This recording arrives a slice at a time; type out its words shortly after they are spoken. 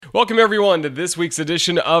Welcome, everyone, to this week's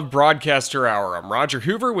edition of Broadcaster Hour. I'm Roger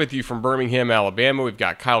Hoover with you from Birmingham, Alabama. We've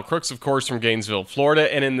got Kyle Crooks, of course, from Gainesville,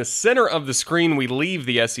 Florida. And in the center of the screen, we leave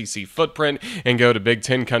the SEC footprint and go to Big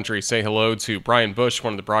Ten country. Say hello to Brian Bush,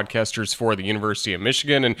 one of the broadcasters for the University of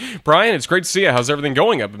Michigan. And Brian, it's great to see you. How's everything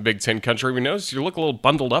going up in Big Ten country? We noticed you look a little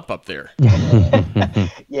bundled up there.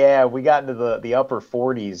 Yeah, we got into the upper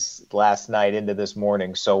 40s last night into this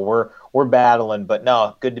morning, so we're battling. But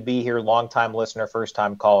no, good to be here. Long-time listener,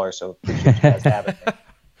 first-time caller, so appreciate you guys having me.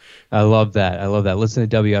 I love that. Listen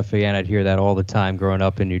to WFAN. I'd hear that all the time growing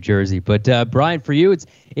up in New Jersey. But Brian, for you, it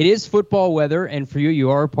is football weather, and for you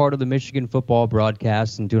are a part of the Michigan football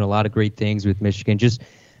broadcast and doing a lot of great things with Michigan. Just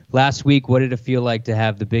last week, what did it feel like to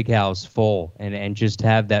have the big house full and just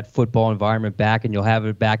have that football environment back? And you'll have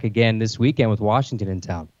it back again this weekend with Washington in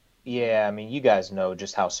town. Yeah, I mean, you guys know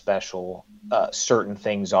just how special certain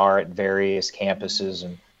things are at various campuses,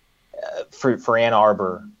 and for Ann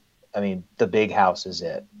Arbor, I mean, the big house is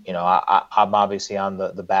it. You know, I'm obviously on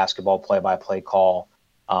the basketball play-by-play call,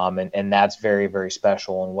 and that's very, very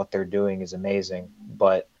special, and what they're doing is amazing.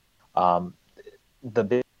 But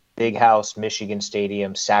the big house, Michigan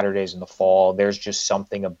Stadium, Saturdays in the fall, there's just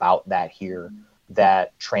something about that here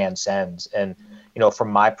that transcends. And, you know,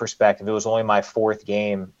 from my perspective, it was only my fourth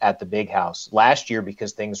game at the big house. Last year,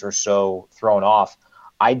 because things were so thrown off,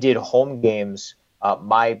 I did home games,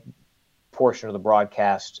 my portion of the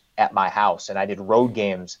broadcast at my house, and I did road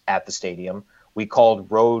games at the stadium. We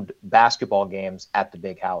called road basketball games at the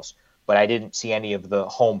big house, but I didn't see any of the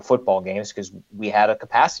home football games because we had a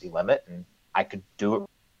capacity limit and I could do it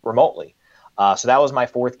remotely. So that was my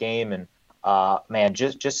fourth game, and man,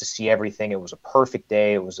 just to see everything, it was a perfect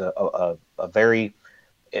day. It was a very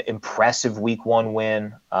impressive week one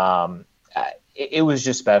win. It was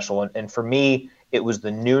just special, and for me, it was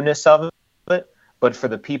the newness of it. But for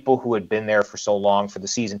the people who had been there for so long, for the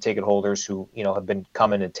season ticket holders who, you know, have been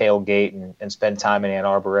coming to tailgate and spend time in Ann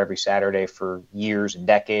Arbor every Saturday for years and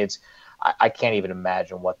decades, I can't even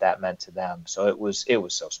imagine what that meant to them. So it was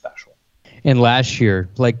so special. And last year,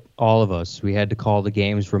 like all of us, we had to call the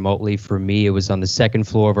games remotely. For me, it was on the second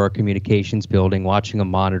floor of our communications building, watching a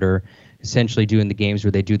monitor, essentially doing the games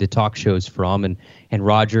where they do the talk shows from. And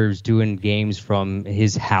Roger's doing games from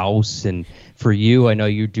his house. And for you, I know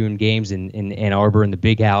you're doing games in Ann Arbor in the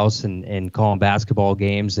big house and calling basketball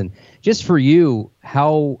games. And just for you,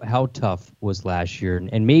 how tough was last year?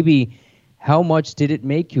 And maybe how much did it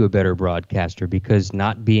make you a better broadcaster? Because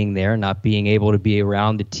not being there, not being able to be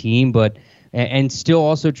around the team, but and still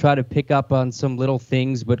also try to pick up on some little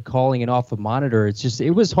things, but calling it off a monitor,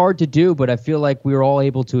 it was hard to do, but I feel like we were all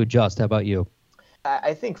able to adjust. How about you?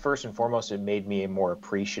 I think first and foremost, it made me a more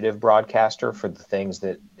appreciative broadcaster for the things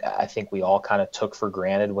that I think we all kind of took for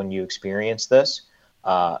granted when you experience this.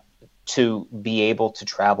 To be able to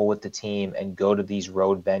travel with the team and go to these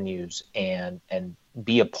road venues and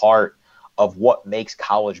be a part of what makes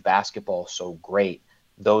college basketball so great,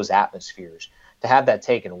 those atmospheres. To have that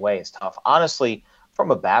taken away is tough. Honestly, from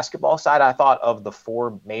a basketball side, I thought of the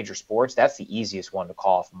four major sports, that's the easiest one to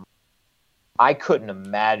call. I couldn't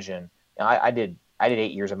imagine. You know, I did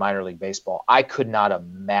 8 years of minor league baseball. I could not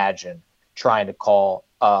imagine trying to call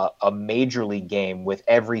a major league game with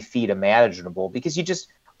every feet imaginable, because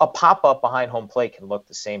a pop-up behind home plate can look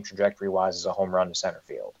the same trajectory-wise as a home run to center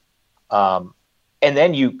field. And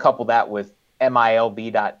then you couple that with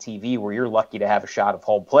MILB.TV, where you're lucky to have a shot of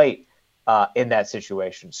home plate in that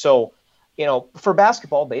situation. So, you know, for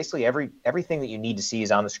basketball, basically everything that you need to see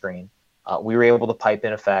is on the screen. We were able to pipe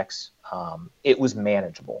in effects. It was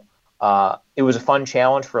manageable. It was a fun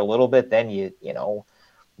challenge for a little bit. Then you know,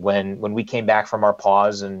 when we came back from our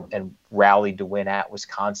pause and rallied to win at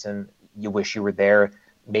Wisconsin, you wish you were there.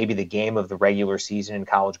 Maybe the game of the regular season in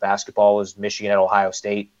college basketball was Michigan at Ohio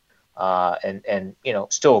State. And you know,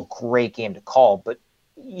 still a great game to call, but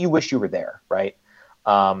you wish you were there, right?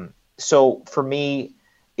 So for me,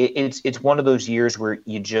 it's one of those years where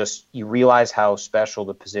you realize how special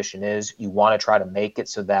the position is. You want to try to make it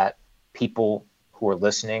so that people who are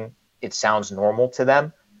listening, it sounds normal to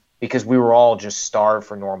them, because we were all just starved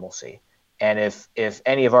for normalcy. And if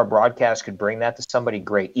any of our broadcasts could bring that to somebody,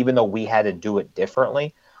 great. Even though we had to do it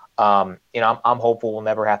differently, you know, I'm hopeful we'll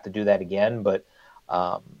never have to do that again. But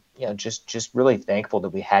you know, just really thankful that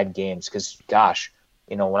we had games, because gosh,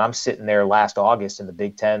 you know, when I'm sitting there last August in the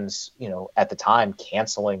Big Ten's, you know, at the time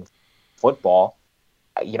canceling football,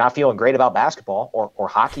 you're not feeling great about basketball or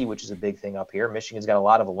hockey, which is a big thing up here. Michigan's got a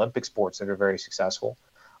lot of Olympic sports that are very successful.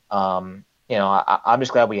 You know, I'm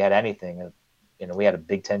just glad we had anything. You know, we had a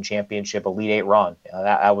Big Ten championship, Elite Eight run. You know,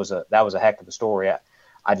 that was a heck of a story.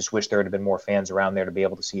 I just wish there would have been more fans around there to be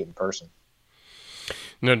able to see it in person.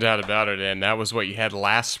 No doubt about it, and that was what you had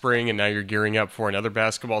last spring, and now you're gearing up for another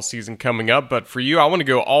basketball season coming up. But for you, I want to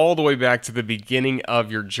go all the way back to the beginning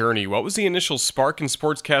of your journey. What was the initial spark in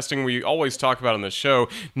sportscasting we always talk about on the show?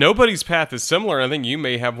 Nobody's path is similar, and I think you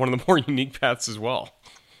may have one of the more unique paths as well.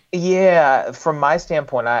 Yeah, from my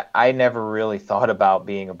standpoint, I never really thought about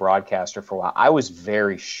being a broadcaster for a while. I was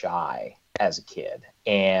very shy as a kid,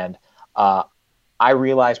 and I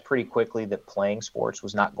realized pretty quickly that playing sports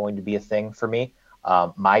was not going to be a thing for me.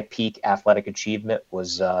 My peak athletic achievement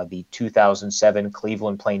was the 2007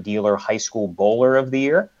 Cleveland Plain Dealer High School Bowler of the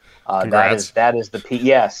Year. That is the peak.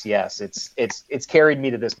 Yes, it's carried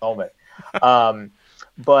me to this moment.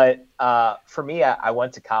 But for me, I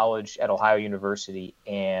went to college at Ohio University,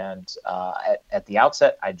 and at the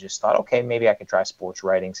outset, I just thought, okay, maybe I could try sports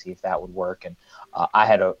writing, see if that would work. And I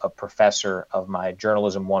had a professor of my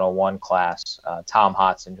Journalism 101 class, Tom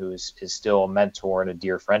Hodson, who is still a mentor and a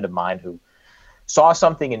dear friend of mine, who saw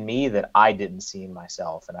something in me that I didn't see in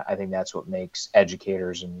myself. And I think that's what makes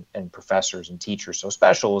educators and professors and teachers so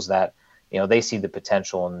special, is that, they see the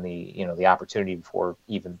potential and the opportunity before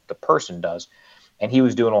even the person does. And he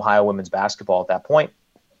was doing Ohio women's basketball at that point,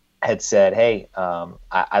 had said, hey,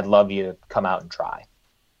 I'd love you to come out and try.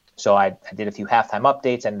 So I did a few halftime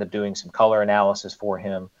updates, ended up doing some color analysis for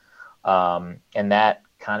him. And that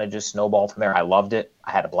kind of just snowballed from there. I loved it.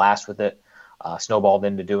 I had a blast with it. Snowballed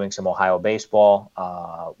into doing some Ohio baseball,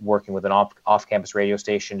 working with an off-campus radio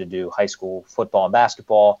station to do high school football and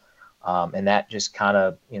basketball. And that just kind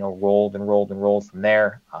of, rolled and rolled and rolled from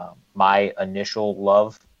there. My initial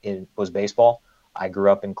love was baseball. I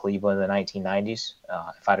grew up in Cleveland in the 1990s.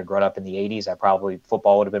 If I'd have grown up in the 80s,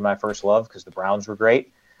 football would have been my first love because the Browns were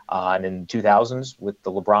great. And in the 2000s, with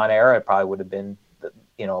the LeBron era, it probably would have been,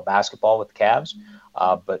 basketball with the Cavs.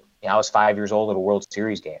 But I was 5 years old at a World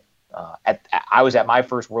Series game. I was at my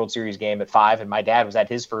first World Series game at 5, and my dad was at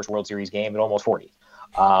his first World Series game at almost 40.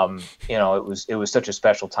 It was such a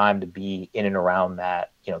special time to be in and around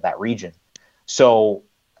that, that region. So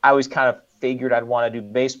I always kind of figured I'd want to do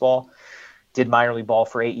baseball. Did minor league ball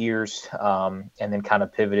for 8 years, and then kind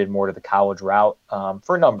of pivoted more to the college route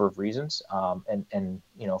for a number of reasons. And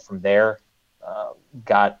from there,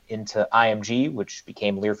 got into IMG, which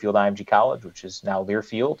became Learfield IMG College, which is now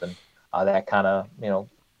Learfield, and that kind of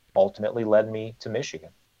ultimately led me to Michigan.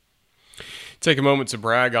 Take a moment to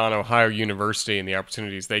brag on Ohio University and the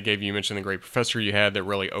opportunities they gave you. You mentioned the great professor you had that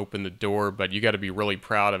really opened the door, but you got to be really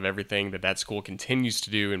proud of everything that school continues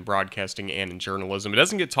to do in broadcasting and in journalism. It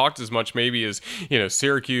doesn't get talked as much maybe as,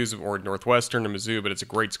 Syracuse or Northwestern or Mizzou, but it's a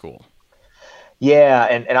great school. Yeah,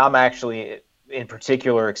 and I'm actually in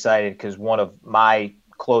particular excited because one of my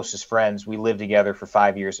closest friends, we lived together for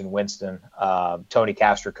 5 years in Winston, Tony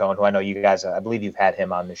Castricone, who I know you guys, I believe you've had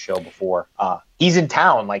him on this show before. He's in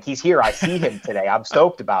town, like he's here. I see him today. I'm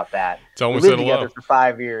stoked about that. We lived together for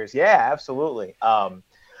 5 years. Yeah, absolutely.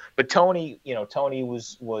 But Tony, Tony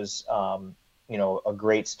was a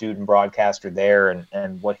great student broadcaster there,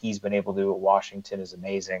 and what he's been able to do at Washington is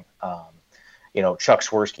amazing. Chuck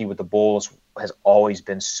Swirsky with the Bulls has always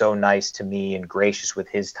been so nice to me and gracious with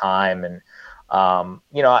his time. And,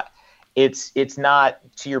 it's not,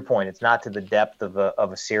 to your point, it's not to the depth of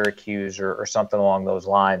a Syracuse or something along those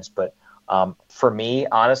lines. But for me,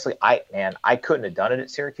 honestly, I couldn't have done it at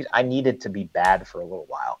Syracuse. I needed to be bad for a little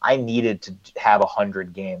while. I needed to have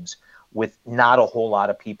 100 games with not a whole lot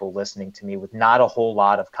of people listening to me, with not a whole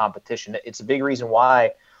lot of competition. It's a big reason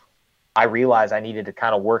why I realized I needed to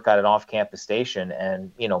kind of work at an off-campus station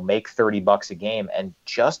and, make $30 a game and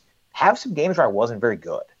just have some games where I wasn't very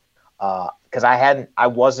good. Because I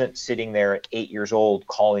wasn't sitting there at 8 years old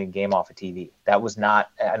calling a game off of TV. That was not,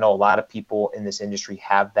 I know a lot of people in this industry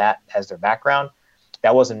have that as their background.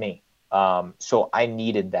 That wasn't me. So I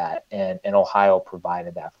needed that, and Ohio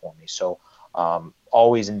provided that for me. So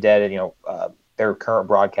always indebted, their current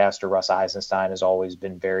broadcaster, Russ Eisenstein, has always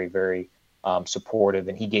been very, very supportive,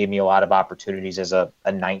 and he gave me a lot of opportunities as a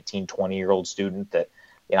 19, 20-year-old student that,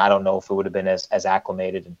 I don't know if it would have been as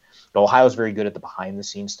acclimated. And Ohio's very good at the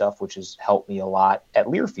behind-the-scenes stuff, which has helped me a lot at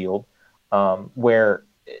Learfield, where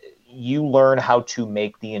you learn how to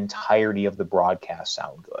make the entirety of the broadcast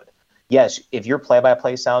sound good. Yes, if your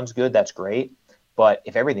play-by-play sounds good, that's great. But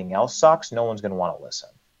if everything else sucks, no one's going to want to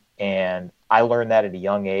listen. And I learned that at a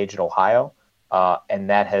young age at Ohio, and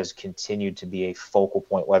that has continued to be a focal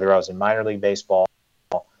point, whether I was in minor league baseball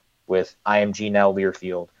with IMG, now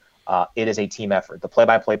Learfield. It is a team effort. The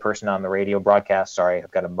play-by-play person on the radio broadcast, sorry,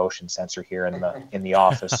 I've got a motion sensor here in the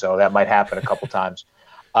office, so that might happen a couple times.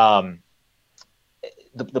 The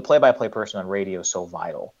play-by-play person on radio is so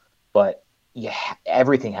vital, but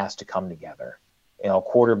everything has to come together.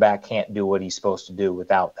 quarterback can't do what he's supposed to do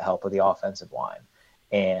without the help of the offensive line.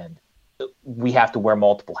 And we have to wear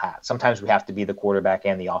multiple hats. Sometimes we have to be the quarterback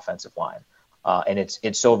and the offensive line. And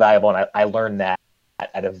it's so valuable. And I learned that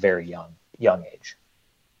at a very young age.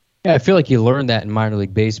 Yeah, I feel like you learned that in minor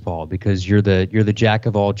league baseball because you're the jack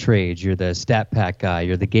of all trades. You're the stat pack guy.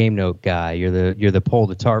 You're the game note guy. You're the pull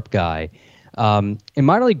the tarp guy. In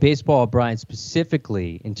minor league baseball, Brian,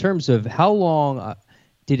 specifically, in terms of how long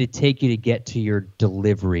did it take you to get to your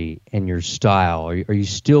delivery and your style? Are you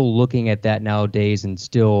still looking at that nowadays and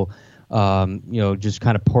still, just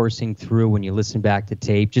kind of parsing through when you listen back to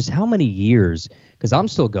tape? Just how many years? Because I'm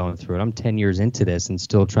still going through it. I'm 10 years into this and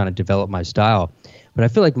still trying to develop my style. But I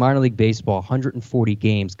feel like minor league baseball, 140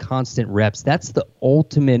 games, constant reps, that's the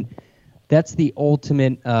ultimate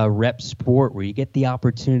rep sport where you get the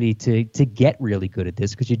opportunity to get really good at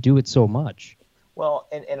this because you do it so much. Well,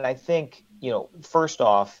 and I think, first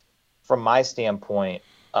off, from my standpoint,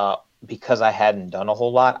 because I hadn't done a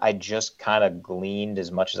whole lot, I just kind of gleaned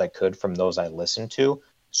as much as I could from those I listened to.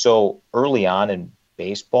 So early on in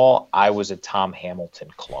baseball, I was a Tom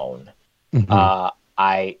Hamilton clone. Mm-hmm.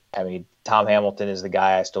 I mean, Tom Hamilton is the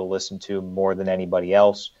guy I still listen to more than anybody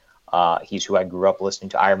else. He's who I grew up listening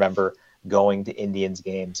to. I remember going to Indians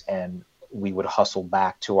games and we would hustle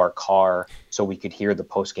back to our car so we could hear the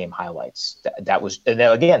post-game highlights. That was, and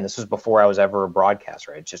then again, this was before I was ever a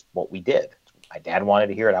broadcaster. It's just what we did. My dad wanted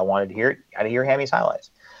to hear it. I wanted to hear it. Got to hear Hammy's highlights.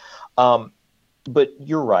 But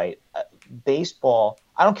you're right. Baseball,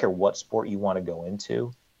 I don't care what sport you want to go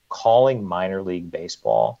into, calling minor league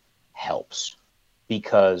baseball helps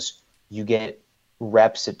because you get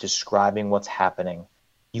reps at describing what's happening.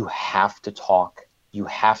 You have to talk. You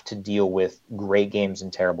have to deal with great games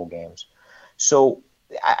and terrible games. So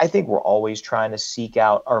I think we're always trying to seek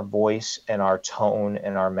out our voice and our tone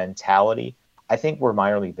and our mentality. I think where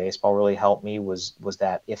minor league baseball really helped me was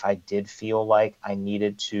that if I did feel like I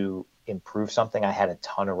needed to improve something, I had a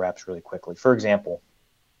ton of reps really quickly. For example,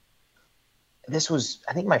 this was,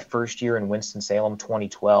 I think, my first year in Winston-Salem,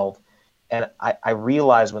 2012. And I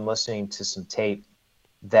realized when listening to some tape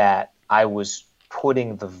that I was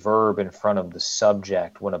putting the verb in front of the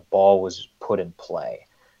subject when a ball was put in play.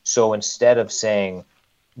 So instead of saying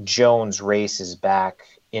Jones races back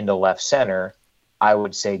into left center, I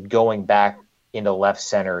would say going back into left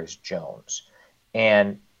center is Jones.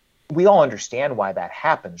 And we all understand why that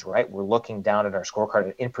happens, right? We're looking down at our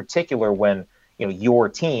scorecard, in particular when, your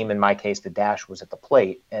team, in my case, the Dash, was at the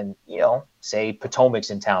plate, and, say Potomac's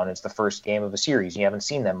in town, it's the first game of a series. You haven't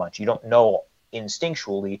seen them much. You don't know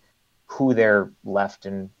instinctually who their left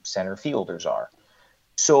and center fielders are.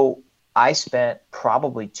 So I spent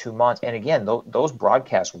probably 2 months, and again, those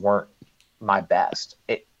broadcasts weren't my best,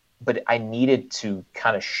 but I needed to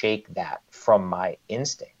kind of shake that from my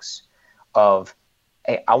instincts of,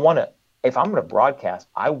 hey, if I'm going to broadcast,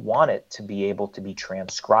 I want it to be able to be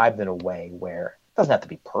transcribed in a way where it doesn't have to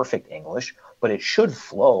be perfect English, but it should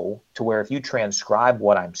flow to where if you transcribe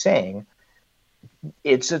what I'm saying,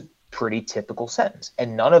 it's a pretty typical sentence.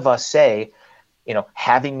 And none of us say,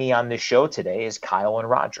 having me on this show today is Kyle and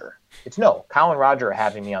Roger. It's no, Kyle and Roger are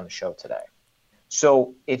having me on the show today.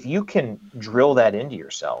 So if you can drill that into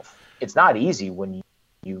yourself, it's not easy when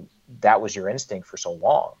that was your instinct for so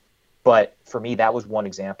long. But for me, that was one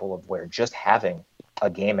example of where just having a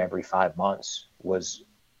game every 5 months was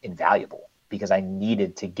invaluable because I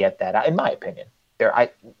needed to get that out, in my opinion.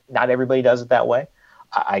 Not everybody does it that way.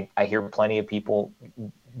 I hear plenty of people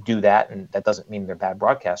do that, and that doesn't mean they're bad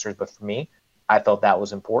broadcasters. But for me, I felt that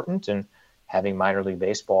was important, and having minor league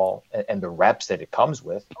baseball and the reps that it comes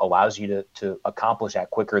with allows you to accomplish that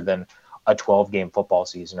quicker than a 12-game football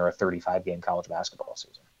season or a 35-game college basketball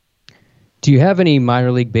season. Do you have any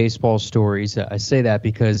minor league baseball stories? I say that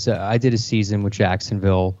because I did a season with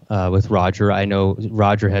Jacksonville with Roger. I know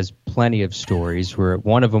Roger has plenty of stories. Where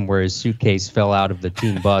one of them where his suitcase fell out of the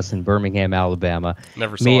team bus in Birmingham, Alabama.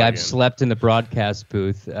 Never saw it I've again. slept in the broadcast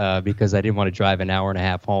booth because I didn't want to drive an hour and a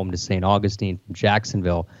half home to St. Augustine from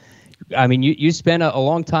Jacksonville. I mean, you spent a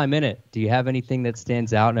long time in it. Do you have anything that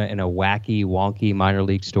stands out in a wacky, wonky minor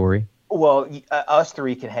league story? Well, us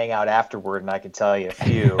three can hang out afterward, and I can tell you a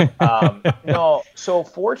few. No, so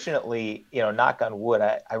fortunately, knock on wood,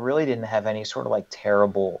 I really didn't have any sort of like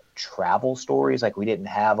terrible travel stories. Like we didn't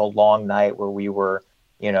have a long night where we were,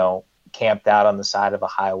 camped out on the side of a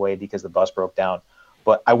highway because the bus broke down.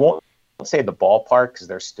 But I won't say the ballpark because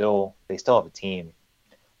they still have a team.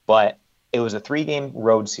 But it was a 3-game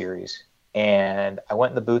road series, and I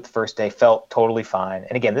went in the booth the first day, felt totally fine.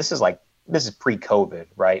 And again, this is pre-COVID,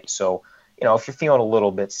 right? So, if you're feeling a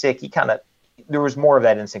little bit sick, there was more of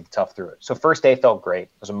that instinct to tough through it. So first day felt great.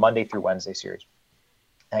 It was a Monday through Wednesday series.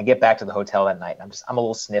 And I get back to the hotel that night, and I'm a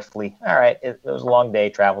little sniffly. All right, it was a long day,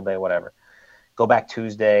 travel day, whatever. Go back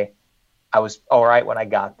Tuesday. I was all right when I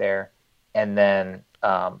got there, and then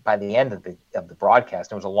by the end of the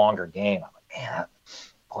broadcast, it was a longer game. I'm like, man,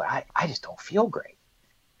 boy, I just don't feel great.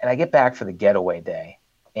 And I get back for the getaway day,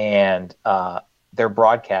 and their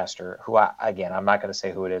broadcaster, who I'm not going to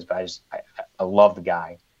say who it is, but I love the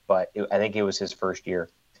guy, but I think it was his first year.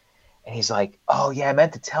 And he's like, oh, yeah, I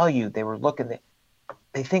meant to tell you, they were looking,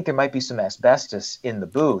 they think there might be some asbestos in the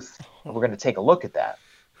booth. And we're going to take a look at that.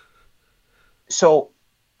 So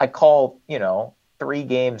I called, 3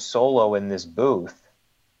 games solo in this booth,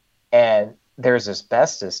 and there's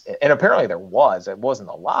asbestos. And apparently there was. It wasn't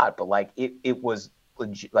a lot, but like it was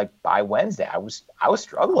legit, like by Wednesday, I was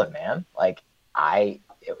struggling, man. Like it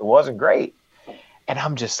wasn't great. And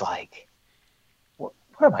I'm just like, what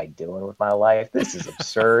am I doing with my life? This is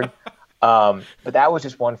absurd. But that was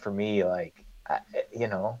just one for me, like,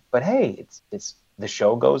 but hey, it's the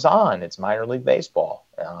show goes on. It's minor league baseball.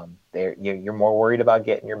 You're more worried about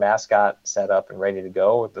getting your mascot set up and ready to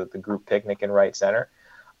go with the group picnic in right center.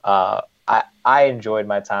 I enjoyed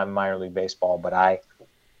my time in minor league baseball, but I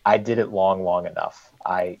did it long enough.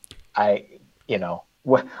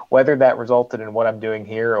 Whether that resulted in what I'm doing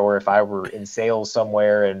here, or if I were in sales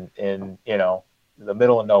somewhere in the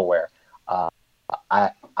middle of nowhere,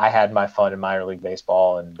 I had my fun in minor league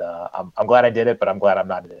baseball, and I'm glad I did it, but I'm glad I'm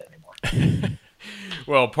not in it anymore.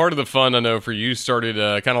 Well, part of the fun, I know, for you started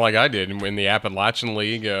kind of like I did in the Appalachian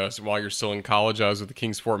League. So while you're still in college, I was with the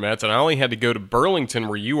Kingsport Mets, and I only had to go to Burlington,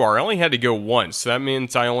 where you are. I only had to go once. So that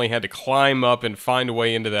means I only had to climb up and find a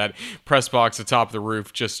way into that press box atop the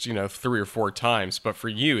roof just, 3 or 4 times. But for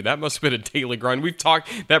you, that must have been a daily grind.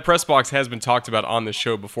 That press box has been talked about on the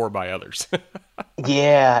show before by others.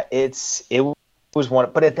 Yeah, it was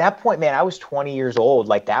one, but at that point, man, I was 20 years old.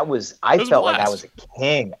 Like I felt like I was a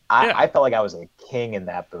king. I felt like I was a king in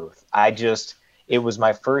that booth. It was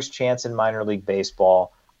my first chance in minor league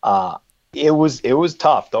baseball. It was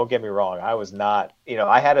tough. Don't get me wrong. I was not,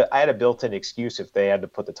 I had a built-in excuse if they had to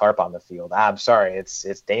put the tarp on the field. I'm sorry. It's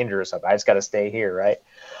dangerous. I just got to stay here. Right.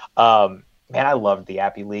 Man, I loved the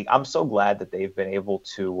Appy League. I'm so glad that they've been able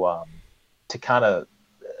to kind of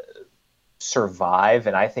survive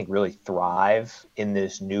and I think really thrive in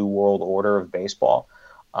this new world order of baseball.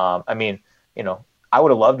 I would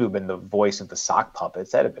have loved to have been the voice of the sock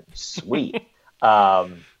puppets. That'd have been sweet.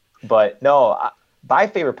 But no, my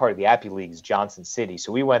favorite part of the Appy League is Johnson City.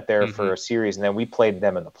 So we went there for a series, and then we played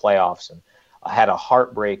them in the playoffs, and I had a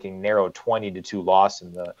heartbreaking narrow 20-2 loss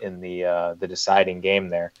in the deciding game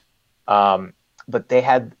there. But they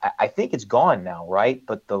had, I think it's gone now, right?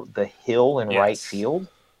 But the hill in right field.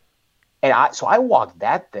 And I walked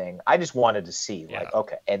that thing. I just wanted to see,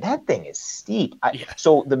 okay, and that thing is steep.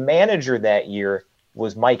 So the manager that year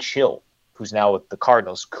was Mike Schilt, who's now with the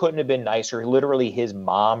Cardinals. Couldn't have been nicer. Literally, his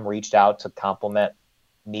mom reached out to compliment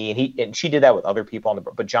me, and she did that with other people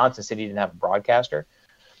but Johnson City didn't have a broadcaster,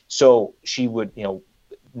 so she would,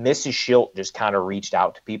 Mrs. Schilt just kind of reached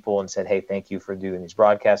out to people and said, hey, thank you for doing these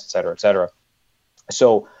broadcasts, et cetera, et cetera.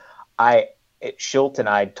 So Schilt and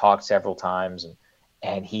I talked several times,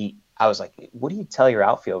 and I was like, what do you tell your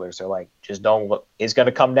outfielders? They're like, just don't look. It's going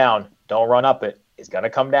to come down. Don't run up it. It's going to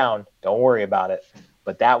come down. Don't worry about it.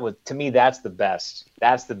 But to me, that's the best.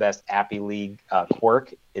 That's the best Appy League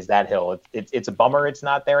quirk, is that hill. It's a bummer it's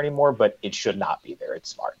not there anymore, but it should not be there. It's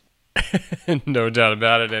smart. No doubt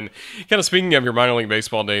about it. And kind of speaking of your minor league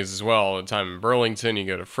baseball days as well, the time in Burlington, you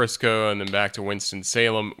go to Frisco and then back to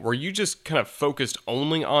Winston-Salem. Were you just kind of focused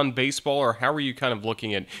only on baseball, or how were you kind of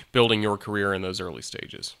looking at building your career in those early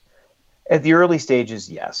stages? At the early stages,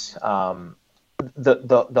 yes.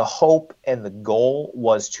 The hope and the goal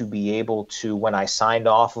was to be able to, when I signed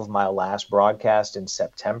off of my last broadcast in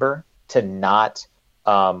September, to not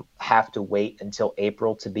have to wait until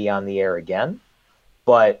April to be on the air again.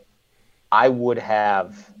 But I would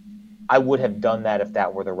have done that if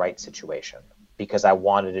that were the right situation, because I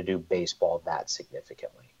wanted to do baseball that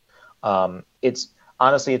significantly. It's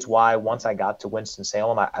why once I got to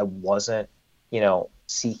Winston-Salem, I wasn't,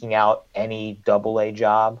 seeking out any AA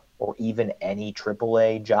job or even any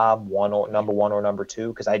AAA job, number one or number two,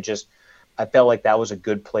 because I felt like that was a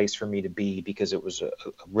good place for me to be, because it was a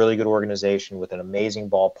really good organization with an amazing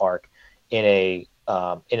ballpark in a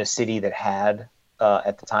city that had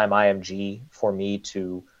at the time IMG for me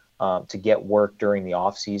to get work during the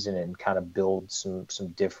off season and kind of build some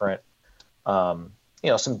different some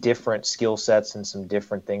different skill sets and some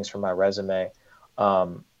different things for my resume.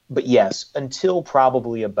 But yes, until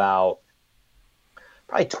probably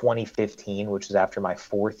 2015, which is after my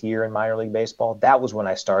 4th year in minor league baseball, that was when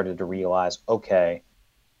I started to realize, okay,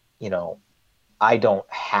 I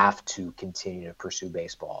don't have to continue to pursue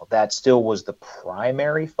baseball. That still was the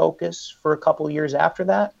primary focus for a couple of years after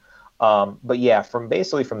that. But yeah, from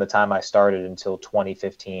the time I started until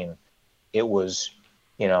 2015, it was,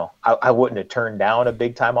 I wouldn't have turned down a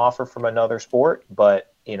big time offer from another sport, but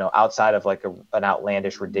outside of like an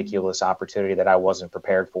outlandish, ridiculous opportunity that I wasn't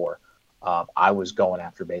prepared for, I was going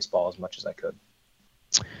after baseball as much as I could.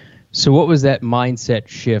 So what was that mindset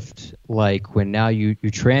shift like when now you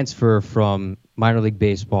transfer from minor league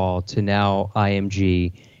baseball to now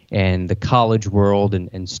IMG and the college world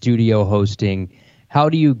and studio hosting? How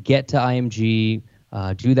do you get to IMG,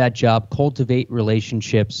 do that job, cultivate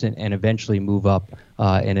relationships, and eventually move up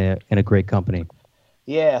in a great company?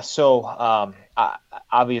 Yeah, so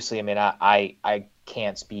obviously, I mean, I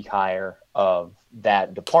can't speak higher of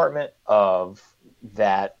that department, of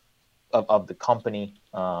that of the company,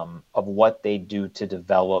 of what they do to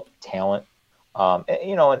develop talent.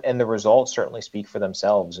 And the results certainly speak for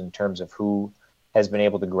themselves in terms of who has been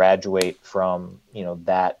able to graduate from,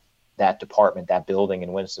 that department, that building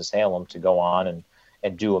in Winston-Salem to go on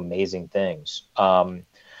and do amazing things.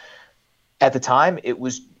 At the time,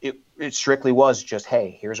 it strictly was just,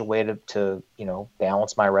 hey, here's a way to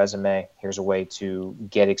balance my resume. Here's a way to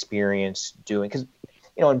get experience doing, because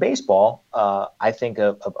in baseball, I think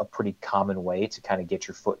a pretty common way to kind of get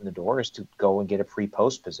your foot in the door is to go and get a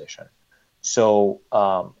pre-post position. So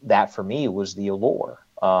that for me was the allure.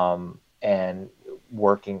 And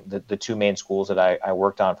working the two main schools that I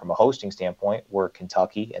worked on from a hosting standpoint were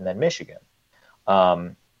Kentucky and then Michigan.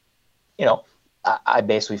 I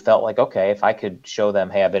basically felt like, okay, if I could show them,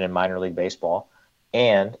 hey, I've been in minor league baseball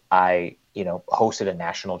and I, hosted a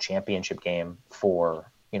national championship game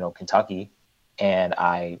for, Kentucky, and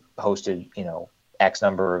I hosted, X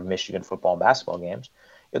number of Michigan football and basketball games,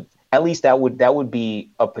 at least that would be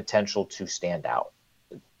a potential to stand out.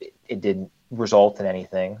 It didn't result in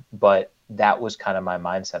anything, but that was kind of my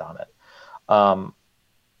mindset on it.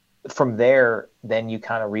 From there, then you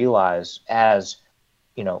kind of realize as,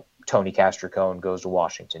 Tony Castricone goes to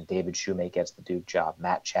Washington, David Shoemake gets the Duke job,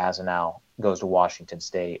 Matt Chazanow goes to Washington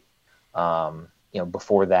State.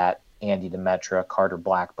 Before that, Andy Demetra, Carter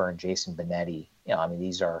Blackburn, Jason Benetti.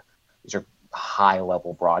 These are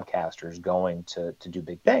high-level broadcasters going to do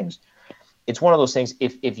big things. It's one of those things,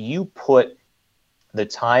 if you put the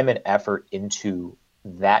time and effort into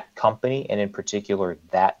that company, and in particular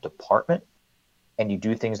that department, and you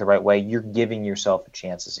do things the right way, you're giving yourself a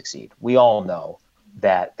chance to succeed. We all know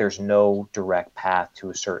that there's no direct path to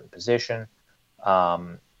a certain position.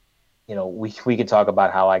 We could talk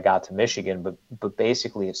about how I got to Michigan, but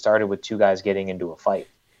basically it started with two guys getting into a fight.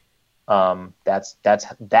 That's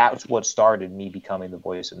what started me becoming the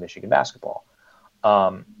voice of Michigan basketball.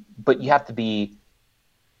 But you have to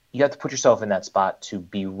put yourself in that spot to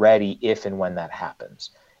be ready if and when that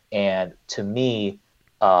happens. And to me,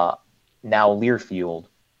 now Learfield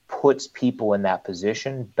puts people in that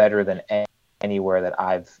position better than anywhere that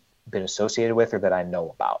I've been associated with or that I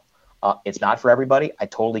know about. It's not for everybody. I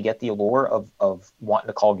totally get the allure of wanting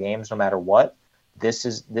to call games no matter what. This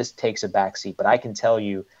takes a backseat, but I can tell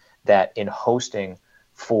you that in hosting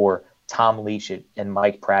for Tom Leach and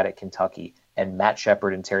Mike Pratt at Kentucky and Matt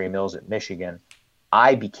Shepard and Terry Mills at Michigan,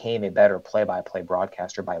 I became a better play-by-play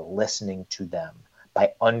broadcaster by listening to them,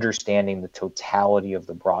 by understanding the totality of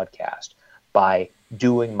the broadcast, by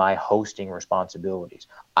doing my hosting responsibilities.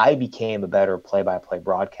 I became a better play-by-play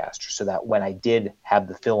broadcaster so that when I did have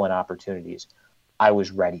the fill-in opportunities, I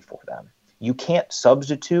was ready for them. You can't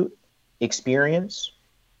substitute experience,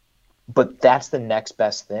 but that's the next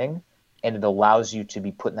best thing, and it allows you to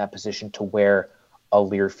be put in that position to where a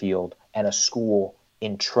Learfield and a school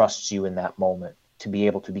entrusts you in that moment to be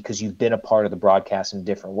able to, because you've been a part of the broadcast in a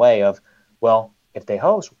different way of, well, if they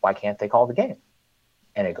host, why can't they call the game?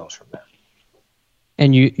 And it goes from there.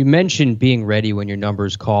 And you mentioned being ready when your number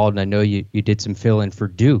is called, and I know you did some fill-in for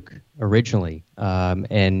Duke originally.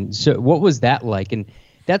 And so what was that like? And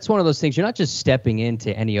that's one of those things, you're not just stepping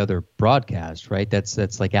into any other broadcast, right?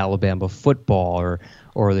 That's like Alabama football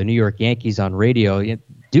or the New York Yankees on radio.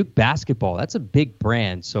 Duke basketball, that's a big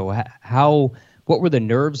brand. So what were the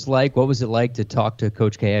nerves like? What was it like to talk to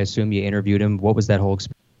Coach K? I assume you interviewed him. What was that whole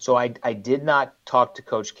experience? So I did not talk to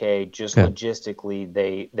Coach K. Just logistically,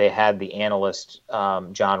 they had the analyst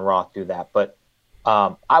John Roth do that, but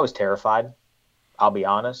I was terrified. I'll be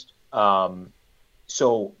honest.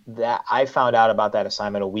 So that I found out about that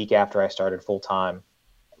assignment a week after I started full time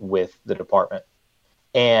with the department,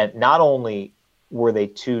 and not only were they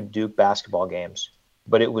two Duke basketball games,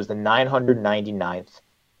 but it was the 999th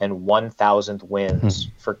and 1000th wins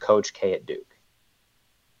for Coach K at Duke,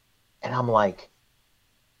 and I'm like,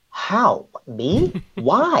 How? Me?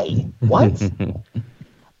 Why? What?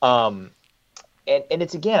 And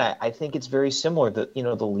it's, again, I think it's very similar. The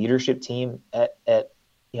leadership team at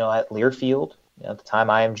Learfield, at the time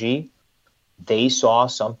IMG, they saw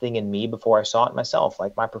something in me before I saw it myself.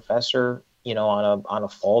 Like my professor, on a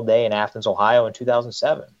fall day in Athens, Ohio in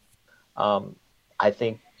 2007. I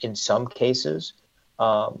think in some cases,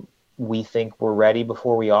 we think we're ready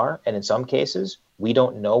before we are, and in some cases, we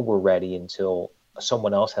don't know we're ready until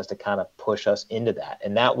someone else has to kind of push us into that.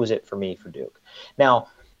 And that was it for me for Duke. Now,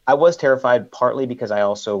 I was terrified partly because I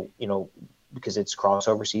also, because it's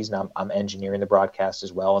crossover season, I'm engineering the broadcast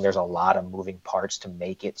as well, and there's a lot of moving parts to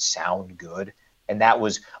make it sound good. And that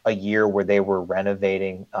was a year where they were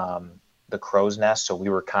renovating the Crow's Nest, so we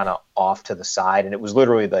were kind of off to the side, and it was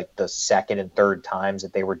literally like the second and third times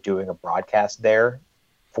that they were doing a broadcast there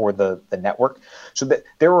for the network. So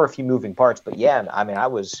there were a few moving parts, but yeah, I mean, I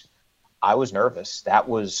was nervous. That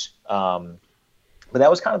was, but that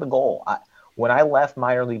was kind of the goal. When I left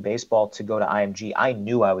minor league baseball to go to IMG, I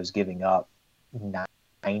knew I was giving up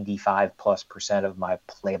 95+% of my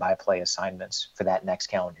play-by-play assignments for that next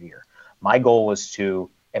calendar year. My goal was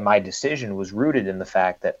and my decision was rooted in the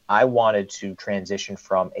fact that I wanted to transition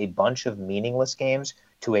from a bunch of meaningless games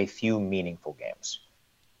to a few meaningful games.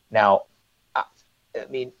 Now, I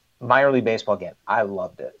mean, minor league baseball, again, I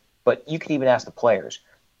loved it. But you could even ask the players.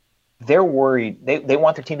 They're worried. They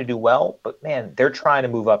want their team to do well, but man, they're trying to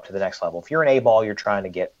move up to the next level. If you're an A-ball, you're trying to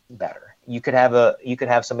get better. You could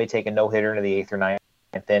have somebody take a no-hitter into the 8th or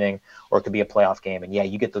 9th inning, or it could be a playoff game, and yeah,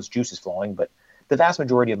 you get those juices flowing. But the vast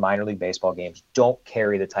majority of minor league baseball games don't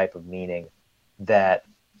carry the type of meaning that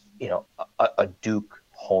a Duke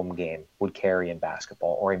home game would carry in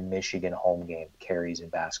basketball, or a Michigan home game carries in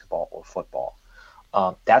basketball or football.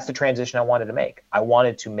 That's the transition I wanted to make. I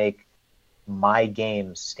wanted to make my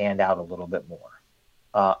games stand out a little bit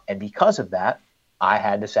more. And because of that, I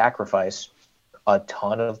had to sacrifice a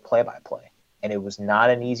ton of play-by-play. And it was not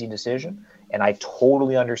an easy decision. And I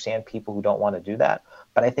totally understand people who don't want to do that.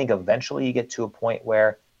 But I think eventually you get to a point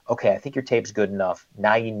where, okay, I think your tape's good enough.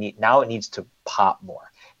 Now it needs to pop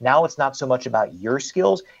more. Now it's not so much about your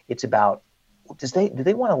skills. It's about, do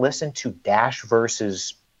they want to listen to Dash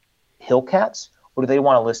versus Hillcats? Or do they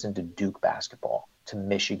want to listen to Duke basketball, to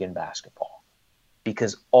Michigan basketball?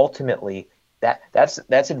 Because ultimately, that's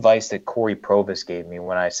advice that Corey Provis gave me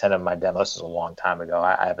when I sent him my demo. This is a long time ago.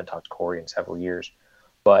 I haven't talked to Corey in several years,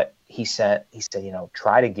 but he said,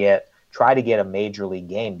 try to get a major league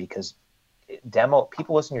game, because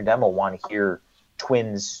people listen to your demo want to hear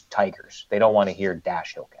Twins Tigers. They don't want to hear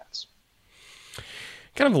Dash Hillcats.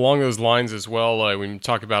 Kind of along those lines as well, when you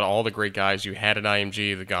talk about all the great guys you had at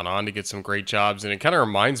IMG that gone on to get some great jobs, and it kind of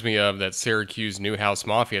reminds me of that Syracuse Newhouse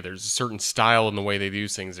Mafia. There's a certain style in the way they do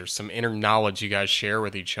things. There's some inner knowledge you guys share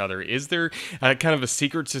with each other. Is there kind of a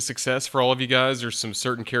secret to success for all of you guys, or some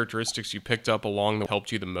certain characteristics you picked up along that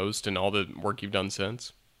helped you the most in all the work you've done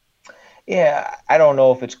since? Yeah, I don't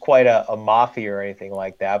know if it's quite a mafia or anything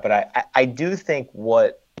like that, but I do think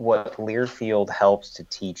what Learfield helps to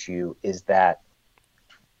teach you is that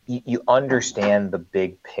you understand the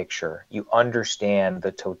big picture. You understand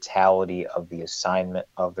the totality of the assignment,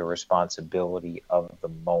 of the responsibility of the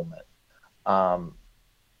moment.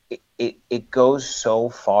 It goes so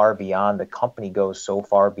far beyond, the company goes so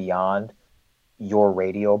far beyond your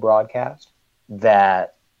radio broadcast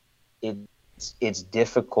that it's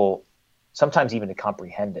difficult sometimes even to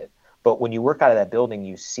comprehend it. But when you work out of that building,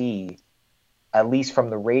 you see, at least from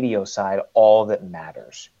the radio side, all that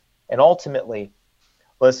matters. And ultimately,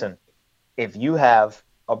 listen, if you have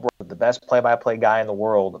the best play-by-play guy in the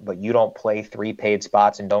world, but you don't play 3 paid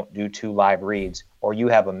spots and don't do 2 live reads, or you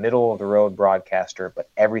have a middle-of-the-road broadcaster, but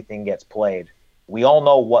everything gets played, we all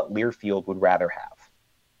know what Learfield would rather have,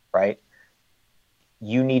 right?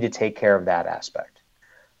 You need to take care of that aspect.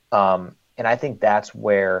 And I think that's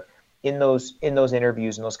where, in those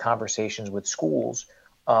interviews and those conversations with schools,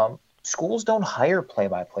 schools don't hire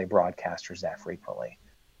play-by-play broadcasters that frequently.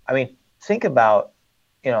 I mean, think about,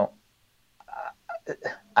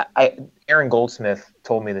 Aaron Goldsmith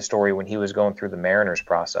told me the story when he was going through the Mariners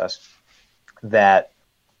process, that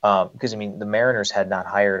because the Mariners had not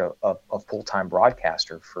hired a full-time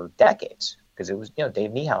broadcaster for decades, because it was,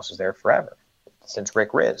 Dave Niehaus was there forever, since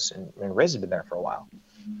Rick Riz, and Riz had been there for a while.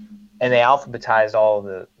 And they alphabetized all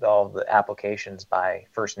the applications by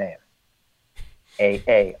first name,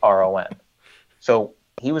 Aaron. So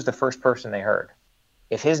he was the first person they heard.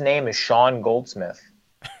 If his name is Sean Goldsmith,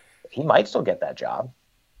 he might still get that job,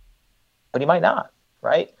 but he might not,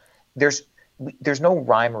 right? There's no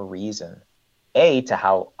rhyme or reason, A, to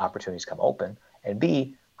how opportunities come open, and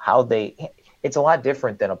B, how it's a lot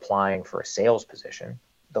different than applying for a sales position.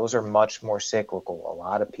 Those are much more cyclical. A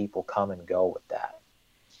lot of people come and go with that.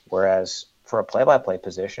 Whereas for a play-by-play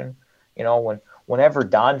position, whenever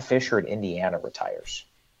Don Fisher at Indiana retires,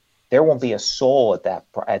 there won't be a soul at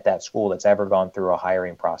that school that's ever gone through a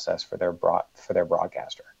hiring process for their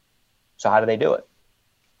broadcaster. So how do they do it?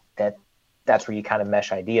 That's where you kind of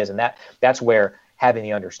mesh ideas, and that's where having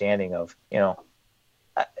the understanding of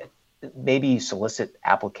maybe solicit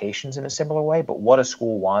applications in a similar way, but what a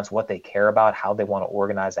school wants, what they care about, how they want to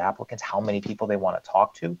organize applicants, how many people they want to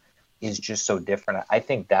talk to is just so different. I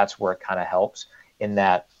think that's where it kind of helps in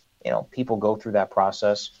that, people go through that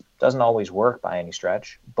process. Doesn't always work by any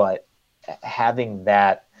stretch, but having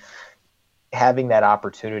that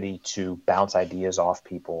opportunity to bounce ideas off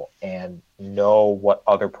people and know what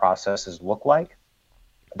other processes look like,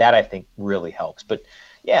 that I think really helps. But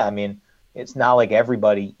yeah, I mean, it's not like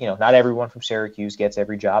everybody, not everyone from Syracuse gets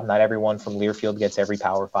every job. Not everyone from Learfield gets every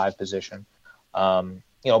Power 5 position.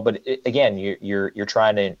 But again, you're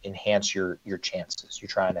trying to enhance your chances. You're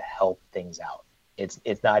trying to help things out.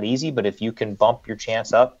 It's not easy, but if you can bump your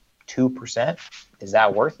chance up 2%, is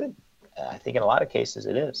that worth it? I think in a lot of cases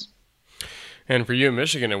it is. And for you in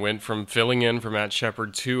Michigan, it went from filling in for Matt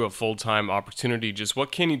Shepard to a full-time opportunity. Just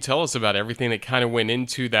what can you tell us about everything that kind of went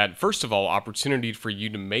into that, first of all, opportunity for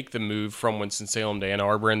you to make the move from Winston-Salem to Ann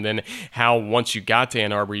Arbor, and then how once you got to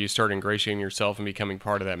Ann Arbor, you started ingratiating yourself and becoming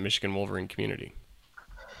part of that Michigan Wolverine community?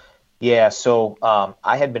 Yeah, so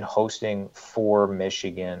I had been hosting for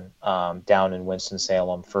Michigan down in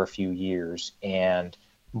Winston-Salem for a few years, and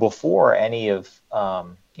before any of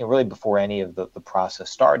the process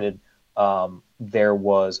started, there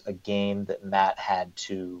was a game that Matt had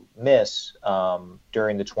to miss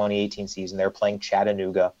during the 2018 season. They were playing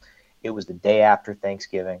Chattanooga. It was the day after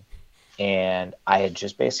Thanksgiving, and I had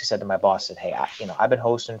just basically said to my boss, "Hey, I've been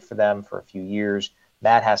hosting for them for a few years.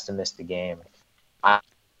 Matt has to miss the game.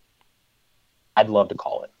 I'd love to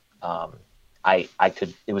call it. I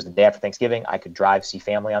could. It was the day after Thanksgiving. I could drive, see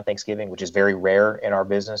family on Thanksgiving, which is very rare in our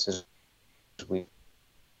business. As we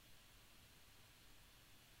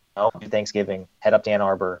do Thanksgiving, head up to Ann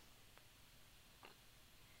Arbor,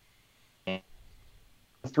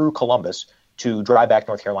 through Columbus to drive back to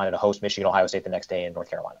North Carolina to host Michigan, Ohio State the next day in North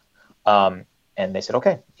Carolina. And they said,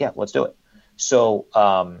 okay, yeah, let's do it. So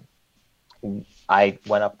I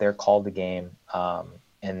went up there, called the game,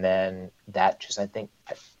 and then I think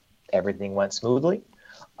everything went smoothly.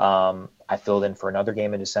 I filled in for another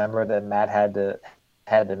game in December that Matt had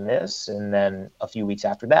to miss, and then a few weeks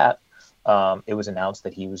after that, it was announced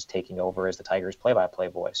that he was taking over as the Tigers play-by-play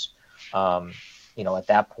voice. At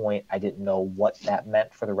that point, I didn't know what that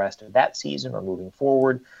meant for the rest of that season or moving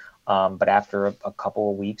forward. But after a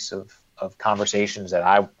couple of weeks of conversations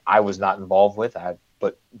that I was not involved with,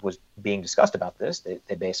 but was being discussed about this,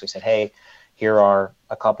 they basically said, hey, here are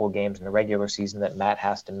a couple of games in the regular season that Matt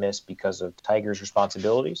has to miss because of Tigers'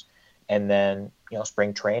 responsibilities. And then,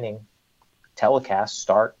 spring training telecasts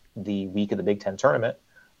start the week of the Big Ten tournament.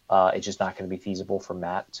 It's just not going to be feasible for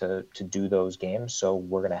Matt to do those games. So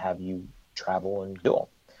we're going to have you travel and do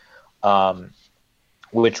them.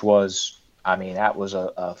 Which was, that was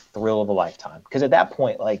a thrill of a lifetime. Because at that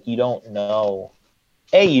point, you don't know.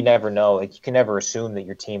 You never know. You can never assume that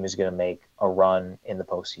your team is going to make a run in the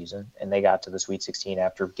postseason. And they got to the Sweet 16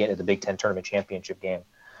 after getting to the Big Ten tournament championship game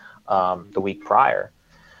the week prior.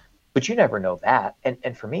 But you never know that.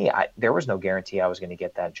 And for me, there was no guarantee I was going to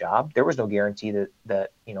get that job. There was no guarantee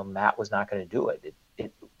that Matt was not going to do it.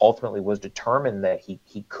 It ultimately was determined that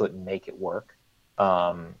he couldn't make it work.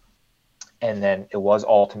 And then it was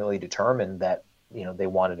ultimately determined that, they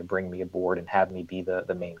wanted to bring me aboard and have me be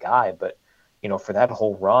the main guy. But, for that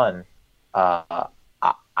whole run,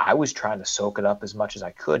 I was trying to soak it up as much as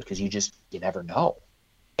I could because you never know.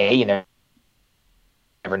 You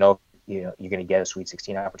never know. You're going to get a Sweet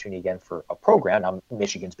 16 opportunity again for a program. Now,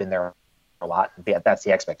 Michigan's been there a lot. That's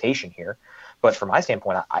the expectation here. But from my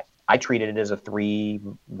standpoint, I treated it as a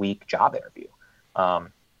 3-week job interview.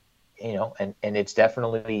 And it's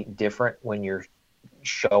definitely different when you're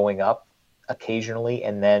showing up occasionally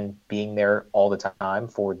and then being there all the time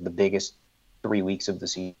for the biggest 3 weeks of the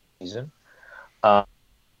season.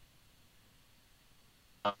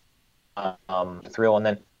 Thrill. And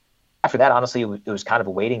then after that, honestly, it was kind of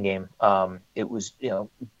a waiting game. It was,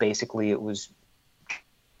 basically it was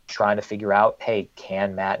trying to figure out, hey,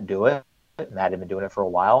 can Matt do it? Matt had been doing it for a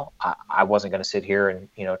while. I wasn't going to sit here and,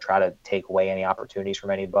 try to take away any opportunities from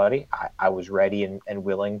anybody. I was ready and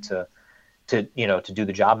willing to do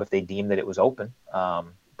the job if they deemed that it was open.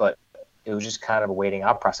 But it was just kind of a waiting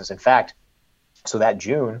out process. In fact, so that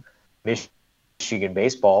June, Michigan Michigan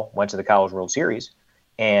baseball went to the College World Series,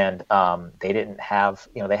 and they didn't have,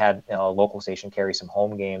 they had a local station carry some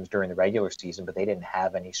home games during the regular season, but they didn't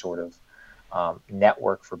have any sort of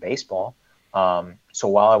network for baseball. So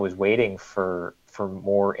while I was waiting for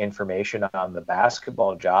more information on the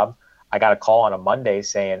basketball job, I got a call on a Monday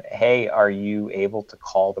saying, "Hey, are you able to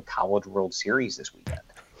call the College World Series this weekend?"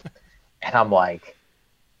 And I'm like,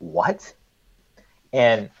 "What?"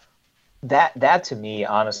 And that to me,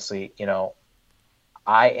 honestly,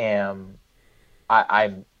 I'm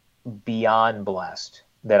beyond blessed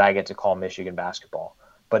that I get to call Michigan basketball.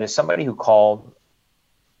 But as somebody who called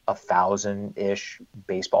 1,000-ish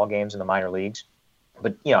baseball games in the minor leagues,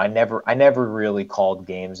 but I never really called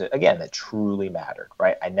games that truly mattered,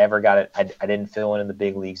 right? I never got it. I didn't fill in the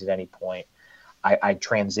big leagues at any point. I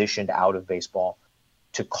transitioned out of baseball.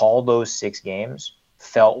 To call those 6 games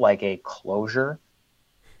felt like a closure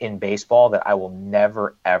in baseball that I will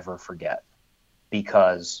never ever forget,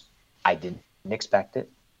 because I didn't expect it.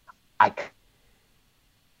 I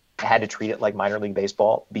had to treat it like minor league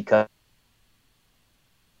baseball because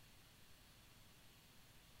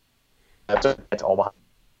it's Omaha.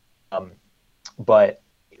 But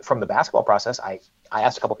from the basketball process, I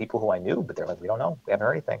asked a couple people who I knew, but they're like, "We don't know. We haven't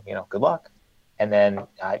heard anything. Good luck." And then,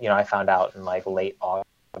 I found out in like late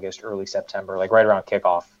August, early September, like right around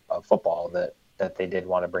kickoff of football, that they did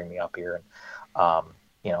want to bring me up here, and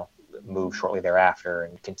moved shortly thereafter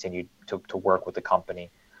and continued to work with the company.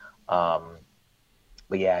 But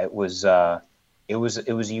yeah, it was a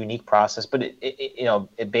unique process, but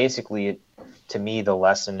it basically, to me, the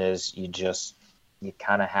lesson is you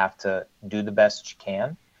kind of have to do the best you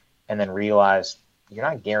can, and then realize you're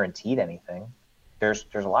not guaranteed anything. There's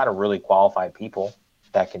a lot of really qualified people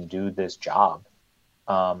that can do this job.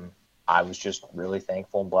 I was just really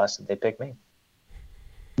thankful and blessed that they picked me.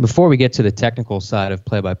 Before we get to the technical side of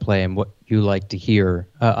play-by-play and what you like to hear,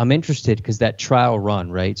 I'm interested because that trial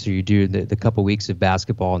run, right? So you do the couple weeks of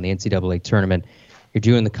basketball in the NCAA tournament. You're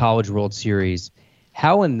doing the College World Series.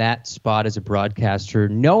 How in that spot as a broadcaster,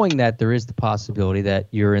 knowing that there is the possibility that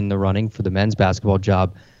you're in the running for the men's basketball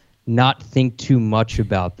job, not think too much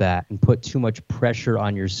about that and put too much pressure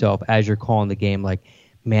on yourself as you're calling the game, like,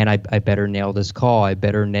 man, I better nail this call. I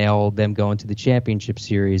better nail them going to the championship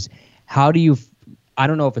series. How do you, I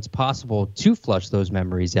don't know if it's possible to flush those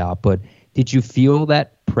memories out, but did you feel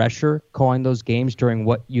that pressure calling those games during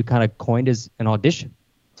what you kind of coined as an audition?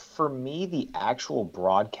 For me, the actual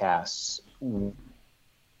broadcasts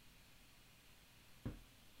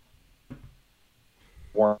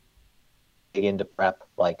weren't big into prep.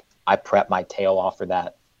 Like, I prepped my tail off for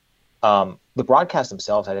that. The broadcasts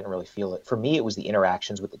themselves, I didn't really feel it. For me, it was the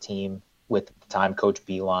interactions with the team, with the time Coach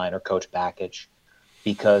Beeline or Coach Bakich,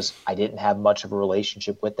 because I didn't have much of a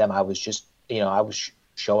relationship with them. I was just, I was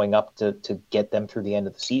showing up to get them through the end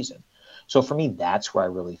of the season. So for me, that's where I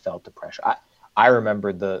really felt the pressure. I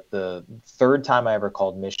remember the third time I ever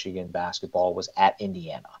called Michigan basketball was at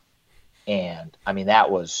Indiana. And I mean,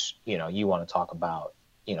 that was, you want to talk about,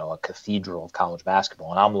 a cathedral of college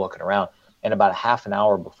basketball. And I'm looking around, and about a half an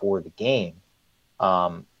hour before the game,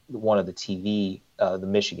 one of the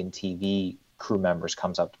Michigan TV crew members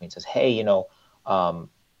comes up to me and says, "Hey,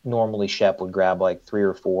 normally Shep would grab like 3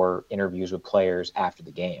 or 4 interviews with players after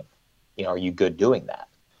the game. Are you good doing that?"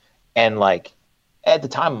 And like, at the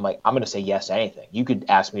time, I'm like, I'm going to say yes to anything. You could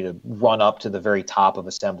ask me to run up to the very top of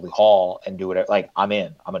Assembly Hall and do it. Like, I'm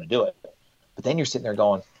in. I'm going to do it. But then you're sitting there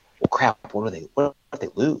going, "Well, crap, what if they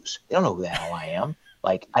lose? They don't know who the hell I am."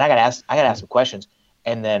 Like, and I got to ask some questions.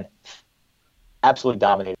 And then absolutely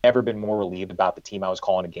dominated. Never been more relieved about the team I was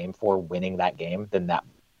calling a game for winning that game than that.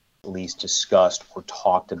 At least discussed or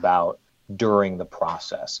talked about during the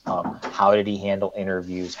process. How did he handle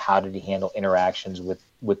interviews? How did he handle interactions with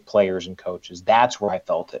players and coaches? That's where I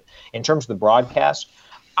felt it. In terms of the broadcast,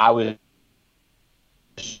 I was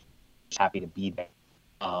happy to be there.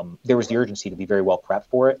 There was the urgency to be very well prepped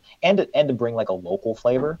for it, and to bring like a local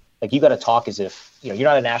flavor. Like, you got to talk as if you're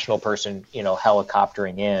not a national person,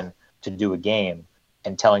 helicoptering in to do a game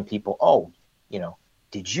and telling people, "Oh,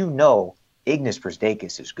 did you know Ignas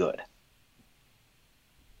Brazdeikis is good?"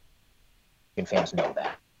 And fans know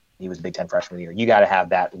that he was a Big Ten freshman of the year. You got to have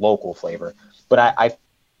that local flavor. But I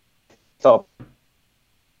felt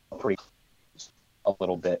a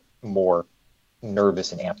little bit more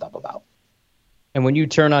nervous and amped up about. And when you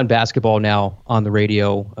turn on basketball now on the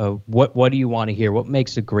radio, what do you want to hear? What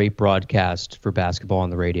makes a great broadcast for basketball on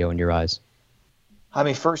the radio in your eyes? I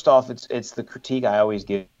mean, first off, it's the critique I always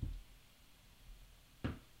give.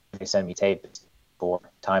 They send me tape for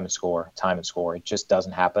time and score. It just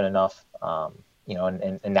doesn't happen enough.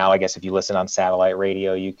 and now I guess if you listen on satellite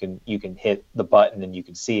radio, you can hit the button and you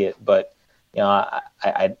can see it. But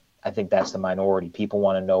I think that's the minority. People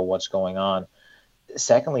want to know what's going on.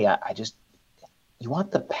 Secondly, you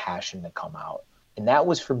want the passion to come out. And that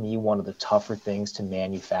was for me one of the tougher things to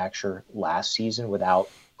manufacture last season without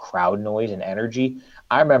crowd noise and energy.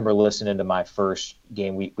 I remember listening to my first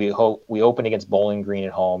game. We opened against Bowling Green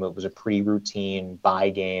at home. It was a pretty routine bye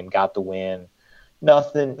game, got the win.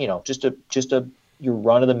 Nothing, just a your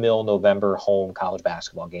run of the mill November home college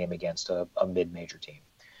basketball game against a mid-major team.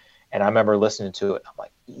 And I remember listening to it. I'm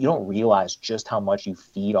like, you don't realize just how much you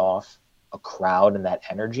feed off a crowd and that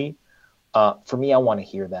energy. For me, I want to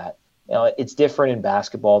hear that. It's different in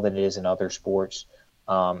basketball than it is in other sports.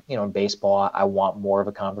 In baseball, I want more of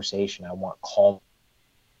a conversation. I want calm.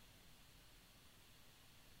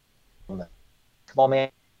 Basketball,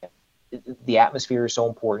 man, the atmosphere is so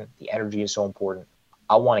important. The energy is so important.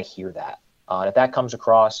 I want to hear that. And if that comes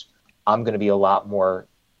across, I'm going to be a lot more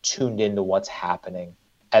tuned into what's happening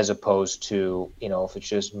as opposed to, if it's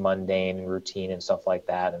just mundane and routine and stuff like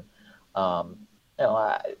that. And,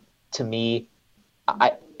 to me,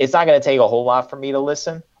 it's not going to take a whole lot for me to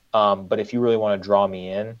listen. But if you really want to draw me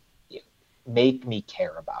in, make me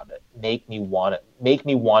care about it. Make me want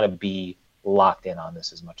to be locked in on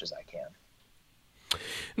this as much as I can.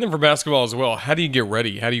 And then for basketball as well, how do you get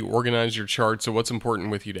ready? How do you organize your chart? So what's important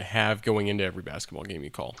with you to have going into every basketball game you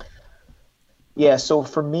call? Yeah, so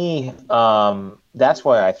for me, that's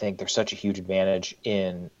why I think there's such a huge advantage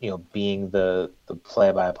in being the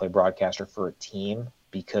play-by-play broadcaster for a team,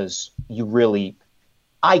 because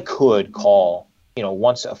I could call,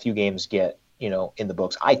 once a few games get in the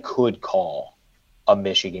books, I could call a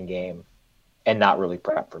Michigan game and not really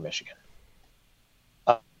prep for Michigan.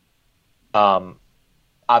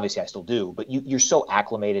 Obviously, I still do, but you're so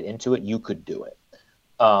acclimated into it, you could do it.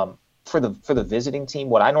 For the visiting team,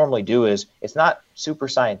 what I normally do is, it's not super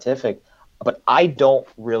scientific, but I don't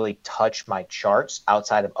really touch my charts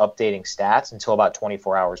outside of updating stats until about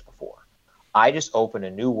 24 hours before. I just open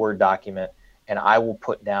a new Word document and I will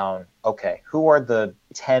put down, okay, who are the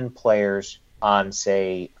 10 players on,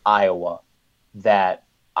 say, Iowa that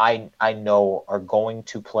I know are going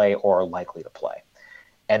to play or are likely to play.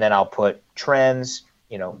 And then I'll put trends,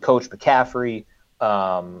 Coach McCaffrey,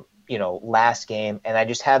 last game, and I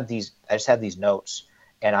just have these notes,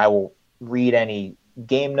 and I will read any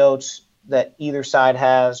game notes that either side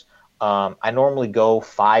has. I normally go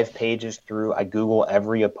 5 pages through. I Google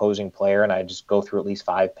every opposing player, and I just go through at least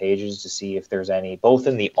 5 pages to see if there's any, both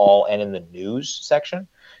in the all and in the news section,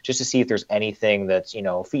 just to see if there's anything that's,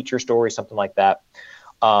 feature story, something like that.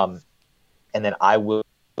 And then I will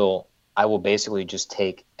basically just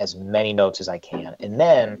take as many notes as I can. And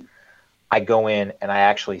then I go in and I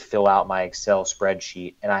actually fill out my Excel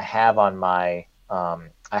spreadsheet, and I have on my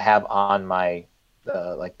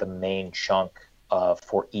the main chunk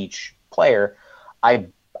for each player. I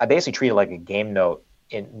basically treat it like a game note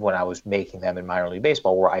when I was making them in minor league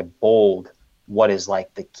baseball, where I bold what is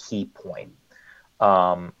like the key point.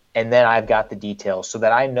 And then I've got the details so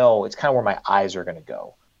that I know it's kind of where my eyes are going to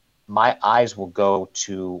go. My eyes will go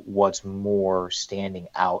to what's more standing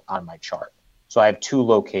out on my chart. So I have 2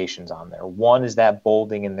 locations on there. One is that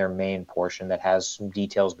bolding in their main portion that has some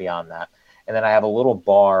details beyond that. And then I have a little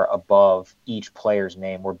bar above each player's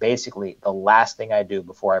name, where basically the last thing I do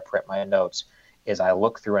before I print my notes is I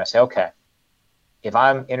look through and I say, okay, if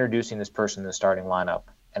I'm introducing this person to the starting lineup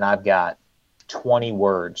and I've got 20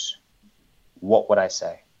 words, what would I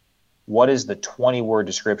say? What is the 20-word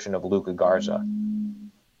description of Luka Garza?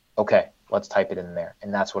 Okay, let's type it in there.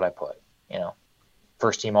 And that's what I put.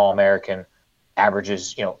 First team All-American,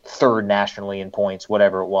 averages, 3rd nationally in points,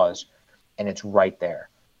 whatever it was. And it's right there.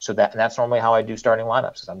 So that's normally how I do starting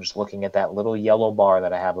lineups, is I'm just looking at that little yellow bar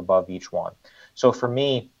that I have above each one. So for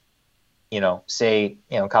me, say,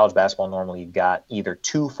 college basketball, normally you've got either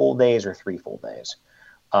 2 full days or 3 full days.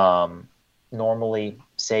 Normally,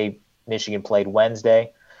 say Michigan played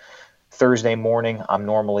Wednesday, Thursday morning, I'm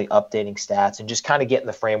normally updating stats and just kind of getting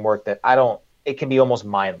the framework that it can be almost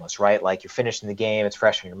mindless, right? Like, you're finishing the game, it's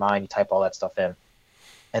fresh in your mind, you type all that stuff in.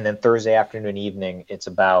 And then Thursday afternoon, evening, it's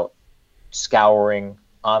about scouring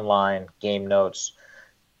online game notes,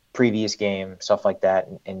 previous game, stuff like that,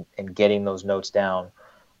 and getting those notes down.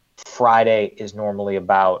 Friday is normally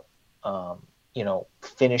about,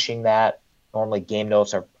 finishing that. Normally game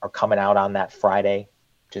notes are coming out on that Friday,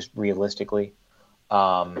 just realistically.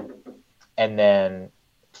 And then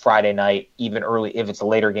Friday night, even early, if it's a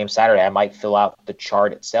later game Saturday, I might fill out the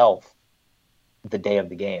chart itself the day of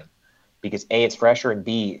the game, because A, it's fresher, and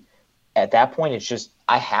B, at that point, it's just,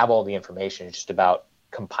 I have all the information. It's just about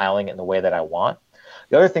compiling it in the way that I want.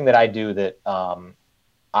 The other thing that I do that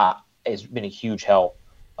has been a huge help.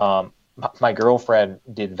 My girlfriend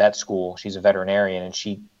did vet school. She's a veterinarian, and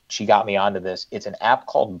she got me onto this. It's an app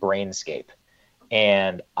called Brainscape,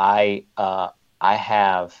 and I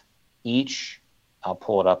have each. I'll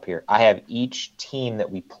pull it up here. I have each team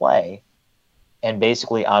that we play, and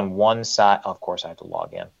basically on one side, of course, I have to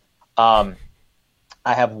log in.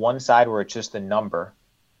 I have one side where it's just the number,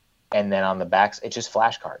 and then on the back, it's just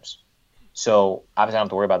flashcards. So obviously, I don't have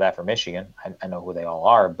to worry about that for Michigan. I know who they all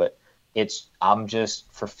are, but I'm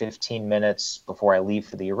just for 15 minutes before I leave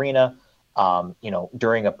for the arena.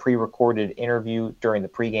 During a pre-recorded interview during the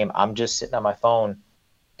pregame, I'm just sitting on my phone,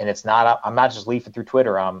 and I'm not just leafing through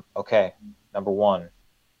Twitter. I'm okay. Number one,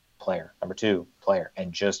 player. Number two, player,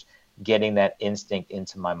 and just getting that instinct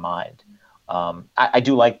into my mind. I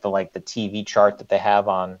do like the TV chart that they have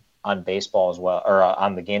on baseball as well, or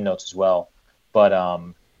on the game notes as well. But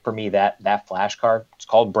for me, that flashcard, it's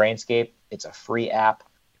called Brainscape. It's a free app.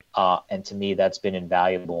 And to me, that's been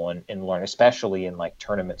invaluable in learning, especially in like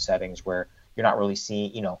tournament settings where you're not really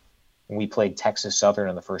seeing, when we played Texas Southern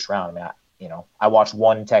in the first round, I mean, I watched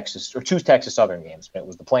two Texas Southern games. It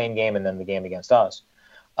was the playing game and then the game against us.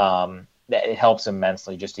 It helps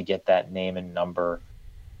immensely just to get that name and number,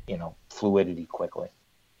 fluidity quickly.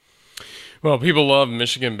 Well, people love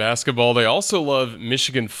Michigan basketball. They also love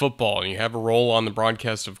Michigan football. And you have a role on the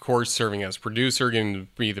broadcast, of course, serving as producer, getting to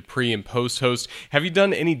be the pre- and post-host. Have you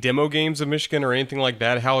done any demo games of Michigan or anything like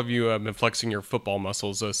that? How have you been flexing your football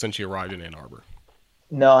muscles since you arrived in Ann Arbor?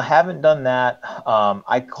 No, I haven't done that.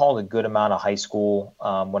 I called a good amount of high school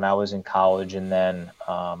when I was in college, and then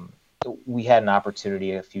we had an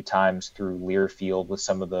opportunity a few times through Learfield with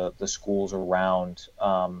some of the schools around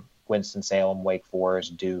Winston-Salem, Wake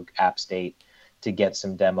Forest, Duke, App State, to get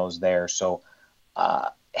some demos there. So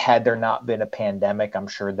had there not been a pandemic, I'm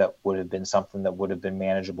sure that would have been something that would have been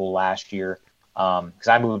manageable last year, because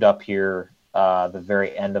I moved up here the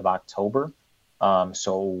very end of October.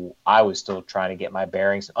 So I was still trying to get my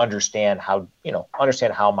bearings, understand how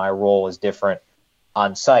my role is different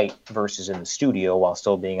on site versus in the studio while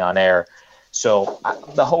still being on air. So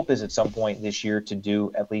the hope is at some point this year to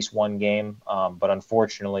do at least one game, but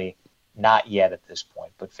unfortunately not yet at this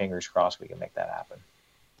point, but fingers crossed we can make that happen.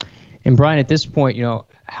 And Brian, at this point,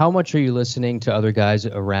 how much are you listening to other guys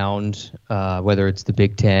around, whether it's the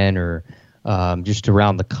Big Ten or just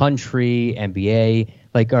around the country, NBA?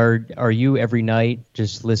 Like, are you every night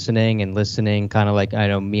just listening, kind of like I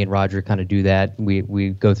know me and Roger kind of do that. We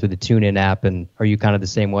go through the TuneIn app, and are you kind of the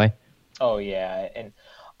same way? Oh, yeah. And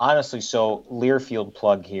honestly, so Learfield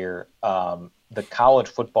plug here, the college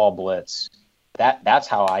football blitz, that's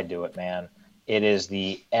how I do it, man. It is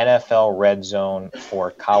the NFL red zone for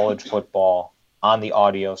college football on the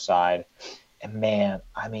audio side. And man,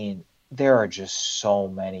 I mean, there are just so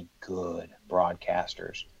many good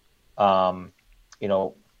broadcasters.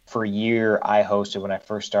 For a year I hosted when I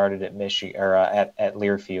first started at Michigan or at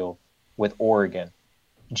Learfield with Oregon.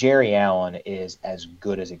 Jerry Allen is as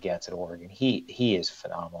good as it gets at Oregon. He is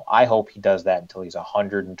phenomenal. I hope he does that until he's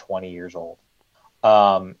 120 years old.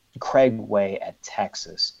 Craig Way at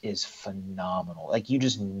Texas is phenomenal. Like, you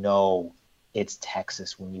just know it's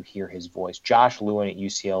Texas when you hear his voice. Josh Lewin at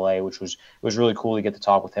UCLA, it was really cool to get to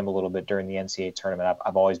talk with him a little bit during the NCAA tournament.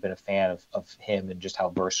 I've always been a fan of him and just how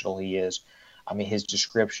versatile he is. I mean, his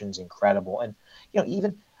description's incredible. And,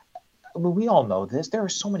 we all know this. There are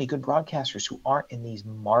so many good broadcasters who aren't in these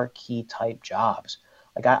marquee type jobs.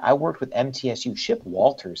 Like, I worked with MTSU. Chip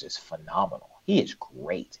Walters is phenomenal. He is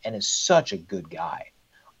great and is such a good guy.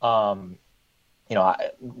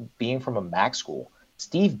 Being from a MAC school,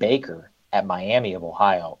 Steve Baker at Miami of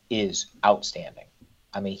Ohio is outstanding.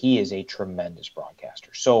 I mean, he is a tremendous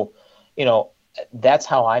broadcaster. So, that's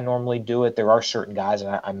how I normally do it. There are certain guys,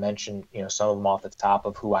 and I mentioned, some of them off the top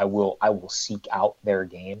of who I will seek out their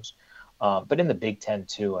games. But in the Big Ten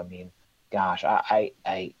too, I mean, gosh,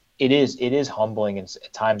 it is humbling and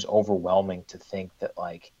at times overwhelming to think that,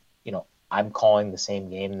 like, I'm calling the same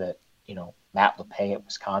game that, Matt LePay at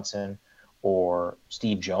Wisconsin or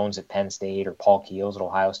Steve Jones at Penn State or Paul Keels at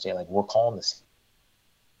Ohio State. Like, we're calling this.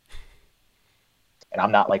 And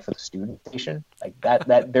I'm not like for the student station like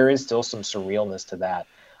that there is still some surrealness to that.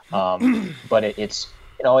 But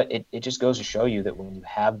it just goes to show you that when you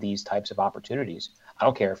have these types of opportunities, I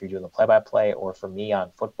don't care if you're doing the play-by-play or for me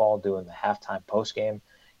on football, doing the halftime post game,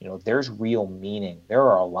 there's real meaning. There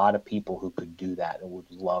are a lot of people who could do that and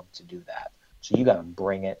would love to do that. So you got to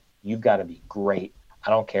bring it. You've got to be great.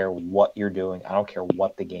 I don't care what you're doing. I don't care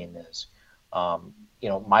what the game is.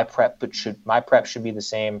 My prep should be the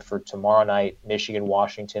same for tomorrow night, Michigan,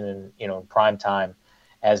 Washington, and, in prime time.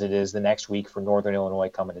 as it is the next week for Northern Illinois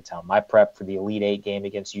coming to town. My prep for the Elite Eight game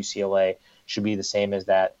against UCLA should be the same as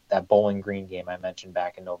that Bowling Green game I mentioned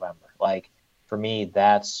back in November. Like, for me,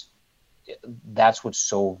 that's what's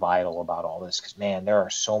so vital about all this, because, man, there are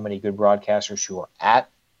so many good broadcasters who are at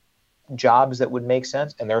jobs that would make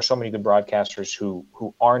sense, and there are so many good broadcasters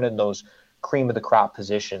who aren't in those cream of the crop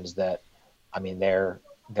positions that, I mean, they're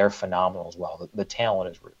phenomenal as well. The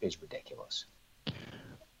talent is ridiculous.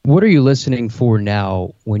 What are you listening for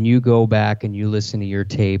now when you go back and you listen to your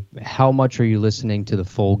tape? How much are you listening to the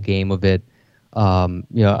full game of it?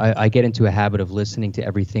 I get into a habit of listening to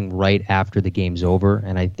everything right after the game's over,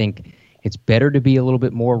 and I think it's better to be a little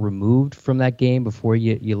bit more removed from that game before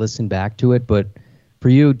you listen back to it. But for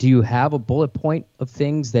you, do you have a bullet point of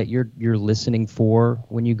things that you're listening for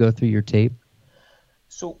when you go through your tape?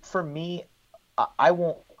 So for me, I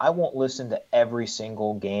won't listen to every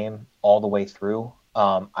single game all the way through.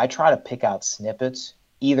 I try to pick out snippets,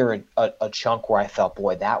 either a chunk where I felt,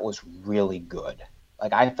 boy, that was really good.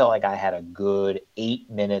 Like, I felt like I had a good 8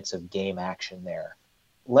 minutes of game action there.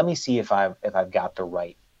 Let me see if I've got the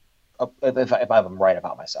right, if I'm right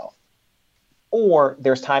about myself. Or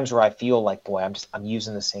there's times where I feel like, boy, I'm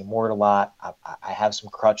using the same word a lot. I have some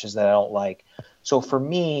crutches that I don't like. So for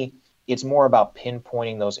me, it's more about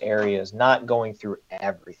pinpointing those areas, not going through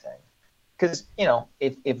everything. Because,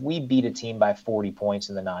 if we beat a team by 40 points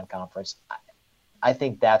in the non-conference, I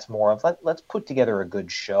think that's more of, let's put together a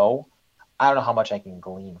good show. I don't know how much I can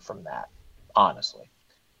glean from that, honestly.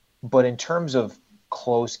 But in terms of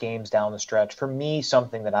close games down the stretch, for me,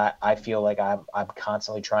 something that I feel like I'm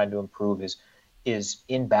constantly trying to improve is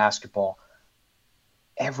in basketball,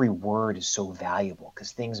 every word is so valuable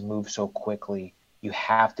because things move so quickly. You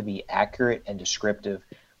have to be accurate and descriptive.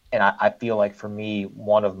 And I feel like, for me,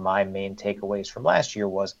 one of my main takeaways from last year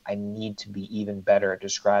was I need to be even better at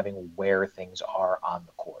describing where things are on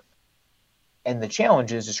the court. And the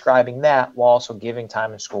challenge is describing that while also giving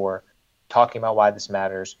time and score, talking about why this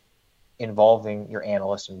matters, involving your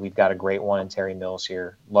analyst, and we've got a great one in Terry Mills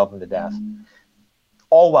here, love him to death,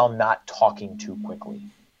 all while not talking too quickly.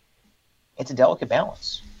 It's a delicate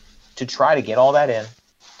balance to try to get all that in,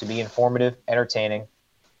 to be informative, entertaining,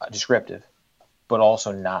 descriptive, but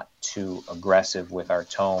also not too aggressive with our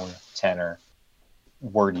tone, tenor,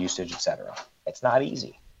 word usage, etc. It's not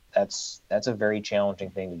easy. That's a very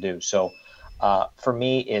challenging thing to do. So for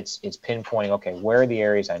me, it's pinpointing, okay, where are the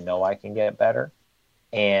areas I know I can get better,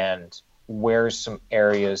 and where's some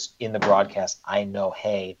areas in the broadcast I know,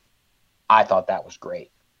 hey, I thought that was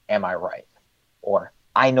great. Am I right? Or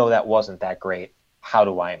I know that wasn't that great. How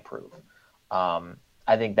do I improve?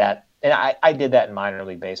 I think that, and I did that in minor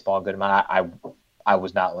league baseball a good amount. I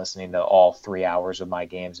was not listening to all 3 hours of my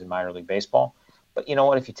games in minor league baseball. But you know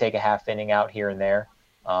what? If you take a half inning out here and there,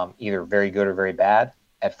 either very good or very bad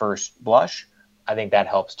at first blush, I think that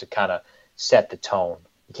helps to kind of set the tone.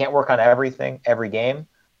 You can't work on everything every game,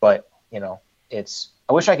 but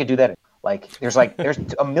I wish I could do that. There's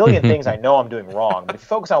a million things I know I'm doing wrong, but if you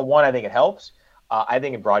focus on one, I think it helps. I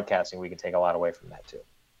think in broadcasting we can take a lot away from that too.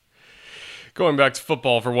 Going back to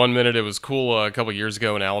football for 1 minute, it was cool a couple years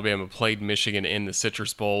ago when Alabama played Michigan in the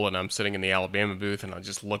Citrus Bowl, and I'm sitting in the Alabama booth, and I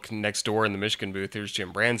just look next door in the Michigan booth. There's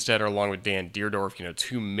Jim Brandstetter along with Dan Deerdorf,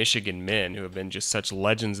 two Michigan men who have been just such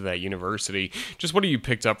legends of that university. Just what have you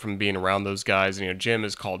picked up from being around those guys? Jim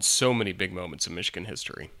has called so many big moments in Michigan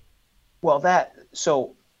history. Well,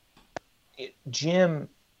 Jim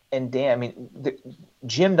and Dan,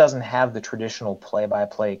 Jim doesn't have the traditional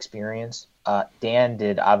play-by-play experience. Dan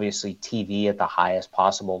did, obviously, TV at the highest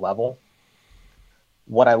possible level.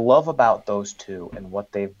 What I love about those two and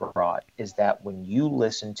what they've brought is that when you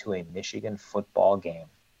listen to a Michigan football game,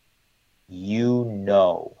 you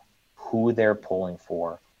know who they're pulling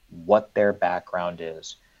for, what their background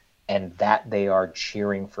is, and that they are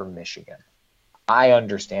cheering for Michigan. I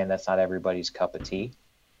understand that's not everybody's cup of tea,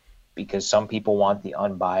 because some people want the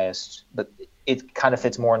unbiased, but it kind of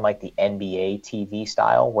fits more in the NBA TV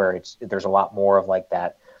style, where there's a lot more of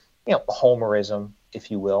that, homerism,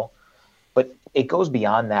 if you will. But it goes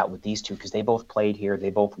beyond that with these two, because they both played here,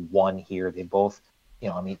 they both won here, they both,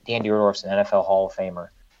 Dan Deerdorf's an NFL Hall of Famer.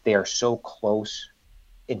 They are so close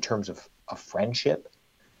in terms of a friendship,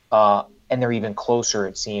 and they're even closer,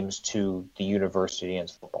 it seems, to the University and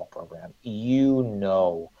football program.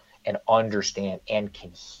 And understand and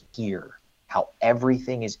can hear how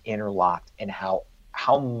everything is interlocked, and how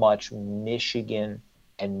much Michigan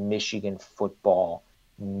and Michigan football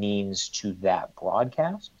means to that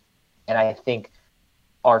broadcast. And I think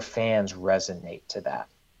our fans resonate to that.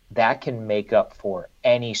 That can make up for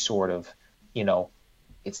any sort of,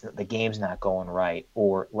 the game's not going right,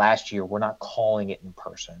 or last year we're not calling it in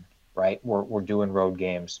person, right? We're doing road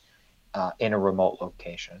games in a remote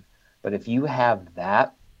location. But if you have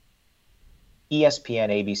that, ESPN,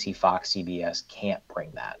 ABC, Fox, CBS can't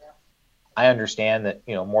bring that. I understand that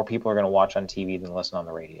more people are going to watch on TV than listen on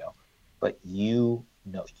the radio, but you've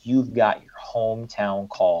got your hometown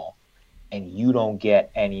call, and you don't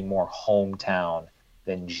get any more hometown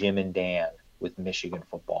than Jim and Dan with Michigan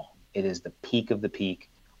football. It is the peak of the peak,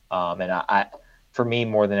 and I for me,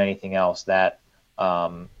 more than anything else, that's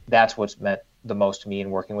what's meant the most to me in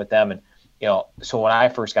working with them. And so when I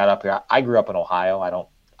first got up here, I grew up in Ohio. I don't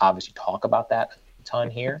obviously talk about that a ton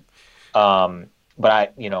here.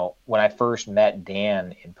 But when I first met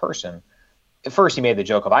Dan in person, at first he made the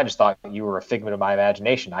joke of, I just thought you were a figment of my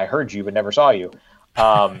imagination. I heard you, but never saw you,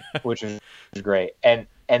 which was great. And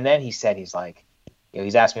then he's like,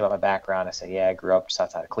 he's asked me about my background. I said, yeah, I grew up just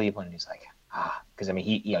outside of Cleveland. And he's like, because I mean,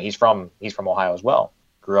 he's from Ohio as well.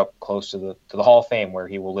 Grew up close to the Hall of Fame where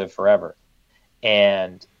he will live forever.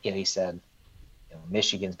 And he said,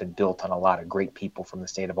 Michigan's been built on a lot of great people from the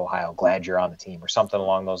state of Ohio. Glad you're on the team, or something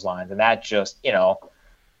along those lines. And that just, because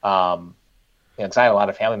I had a lot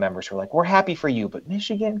of family members who were like, we're happy for you, but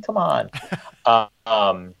Michigan, come on.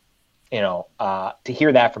 To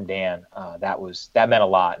hear that from Dan, that meant a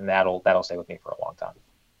lot, and that'll stay with me for a long time.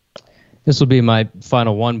 This will be my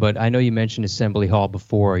final one, but I know you mentioned Assembly Hall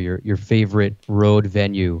before, your favorite road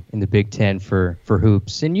venue in the Big Ten for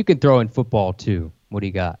hoops, and you can throw in football too. What do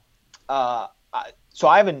you got? So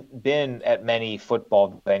I haven't been at many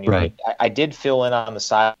football venues. Right. I did fill in on the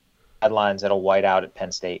sidelines at a whiteout at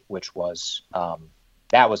Penn State, which was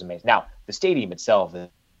that was amazing. Now the stadium itself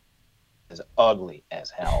is ugly as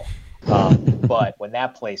hell, but when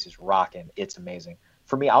that place is rocking, it's amazing.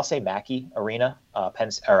 For me, I'll say Mackey Arena,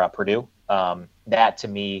 Purdue. That to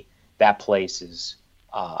me, that place is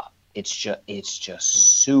it's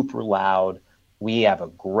just super loud. We have a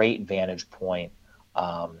great vantage point.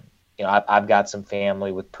 I've got some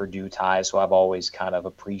family with Purdue ties, so I've always kind of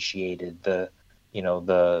appreciated the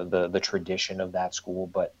tradition of that school.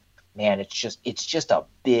 But man, it's just a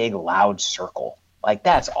big loud circle. Like,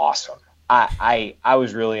 that's awesome. I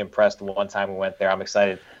was really impressed the one time we went there. I'm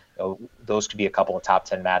excited. Those could be a couple of top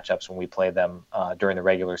 10 matchups when we play them during the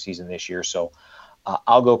regular season this year. So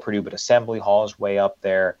I'll go Purdue, but Assembly Hall is way up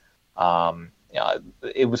there.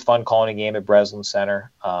 It was fun calling a game at Breslin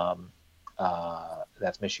Center.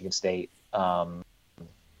 That's Michigan State. But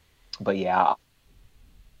yeah,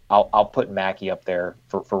 I'll put Mackey up there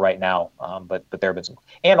for right now. But there have been some,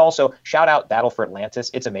 and also shout out Battle for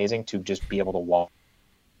Atlantis. It's amazing to just be able to walk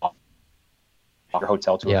your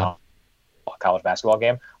hotel to a college basketball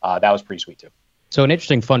game. That was pretty sweet too. So an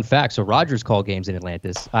interesting fun fact. So Rogers called games in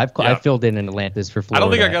Atlantis. I filled in Atlantis for Florida. I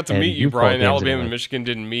don't think I got to meet you, Brian. Alabama and and Michigan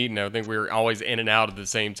didn't meet, and I think we were always in and out at the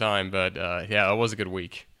same time. But it was a good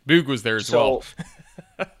week. Boog was there as well.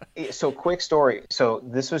 So quick story. So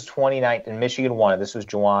this was 2019, and Michigan won. This was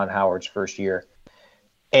Juwan Howard's first year.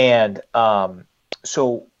 And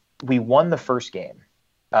so we won the first game,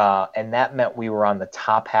 and that meant we were on the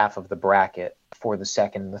top half of the bracket for the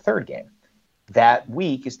second and the third game. That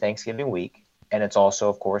week is Thanksgiving week, and it's also,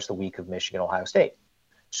 of course, the week of Michigan-Ohio State.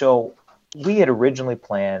 So we had originally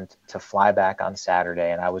planned to fly back on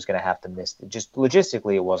Saturday, and I was going to have to miss it. Just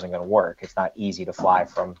logistically, it wasn't going to work. It's not easy to fly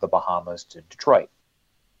from the Bahamas to Detroit.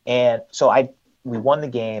 And so we won the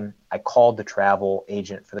game. I called the travel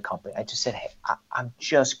agent for the company. I just said, hey, I'm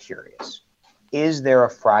just curious. Is there a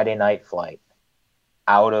Friday night flight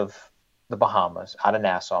out of the Bahamas, out of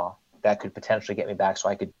Nassau, that could potentially get me back so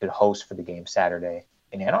I could host for the game Saturday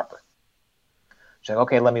in Ann Arbor? She's like,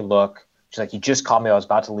 okay, let me look. She's like, you just called me. I was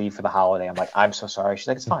about to leave for the holiday. I'm like, I'm so sorry. She's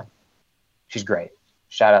like, it's fine. She's great.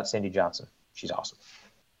 Shout out Cindy Johnson. She's awesome.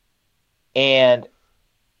 And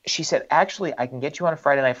she said, actually, I can get you on a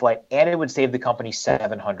Friday night flight, and it would save the company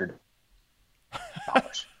 $700. I'm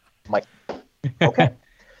like, okay.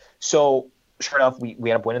 So sure enough, we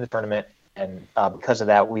ended up winning the tournament. And because of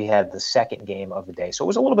that, we had the second game of the day. So it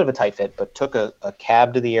was a little bit of a tight fit, but took a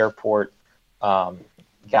cab to the airport,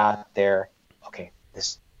 got there. Okay,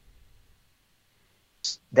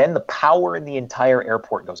 then the power in the entire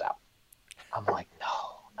airport goes out. I'm like, no.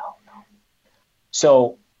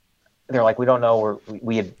 So they're like, we don't know.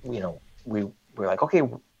 We were like, okay,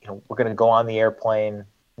 we're going to go on the airplane.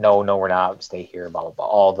 No, we're not. Stay here, blah, blah, blah.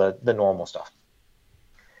 All the normal stuff.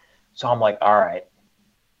 So I'm like, all right.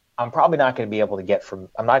 I'm probably not going to be able to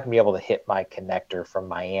I'm not going to be able to hit my connector from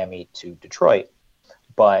Miami to Detroit,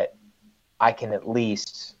 but I can at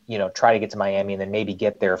least, try to get to Miami and then maybe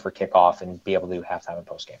get there for kickoff and be able to do halftime and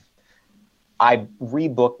postgame. I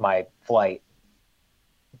rebooked my flight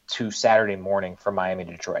to Saturday morning from Miami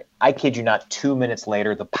to Detroit. I kid you not, 2 minutes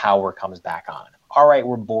later, the power comes back on. All right,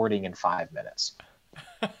 we're boarding in 5 minutes.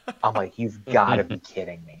 I'm like, you've got to be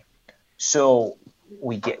kidding me. So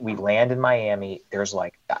we land in Miami.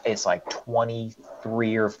 It's like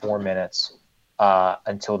 23 or 4 minutes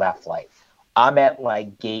until that flight. I'm at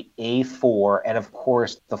like gate A4, and of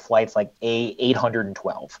course the flight's like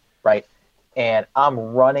A812, right? And I'm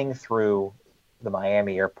running through the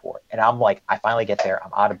Miami airport, and I'm like, I finally get there.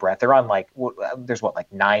 I'm out of breath. They're on like, there's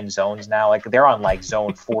like 9 zones now. Like they're on like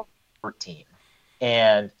zone 14,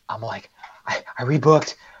 and I'm like, I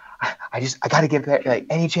rebooked. I got to get back. Like,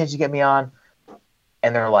 any chance you get me on?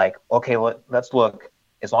 And they're like, okay, let's look.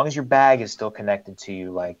 As long as your bag is still connected to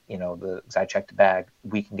you, like, you know, because I checked the bag,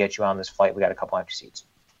 we can get you on this flight. We got a couple empty seats.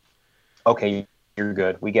 Okay, you're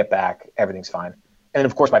good. We get back. Everything's fine. And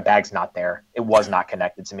of course, my bag's not there. It was not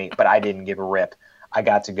connected to me, but I didn't give a rip. I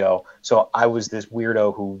got to go. So I was this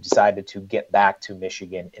weirdo who decided to get back to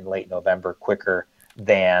Michigan in late November quicker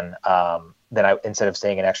than instead of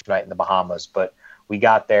staying an extra night in the Bahamas. But we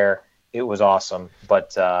got there. It was awesome,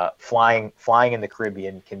 but flying in the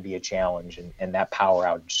Caribbean can be a challenge, and that power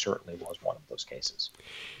outage certainly was one of those cases.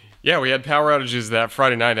 Yeah, we had power outages that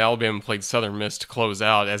Friday night. Alabama played Southern Miss to close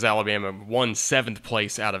out, as Alabama won 7th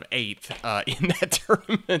place out of 8th in that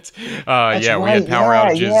tournament. Right. We had power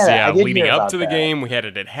outages leading up to the that. game. We had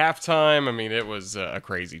it at halftime. I mean, it was a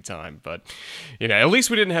crazy time, but at least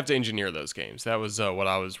we didn't have to engineer those games. That was what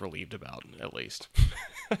I was relieved about, at least.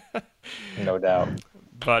 No doubt.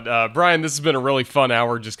 But, Brian, this has been a really fun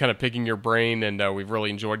hour just kind of picking your brain, and we've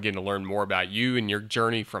really enjoyed getting to learn more about you and your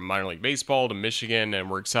journey from minor league baseball to Michigan, and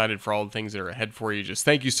we're excited for all the things that are ahead for you. Just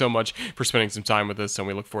thank you so much for spending some time with us, and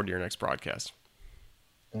we look forward to your next broadcast.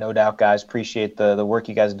 No doubt, guys. Appreciate the work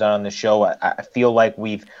you guys have done on the show. I feel like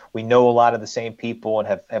we know a lot of the same people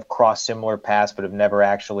and have crossed similar paths, but have never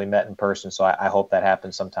actually met in person, so I hope that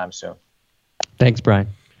happens sometime soon. Thanks, Brian.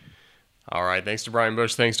 All right, thanks to Brian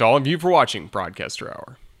Bush. Thanks to all of you for watching Broadcaster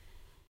Hour.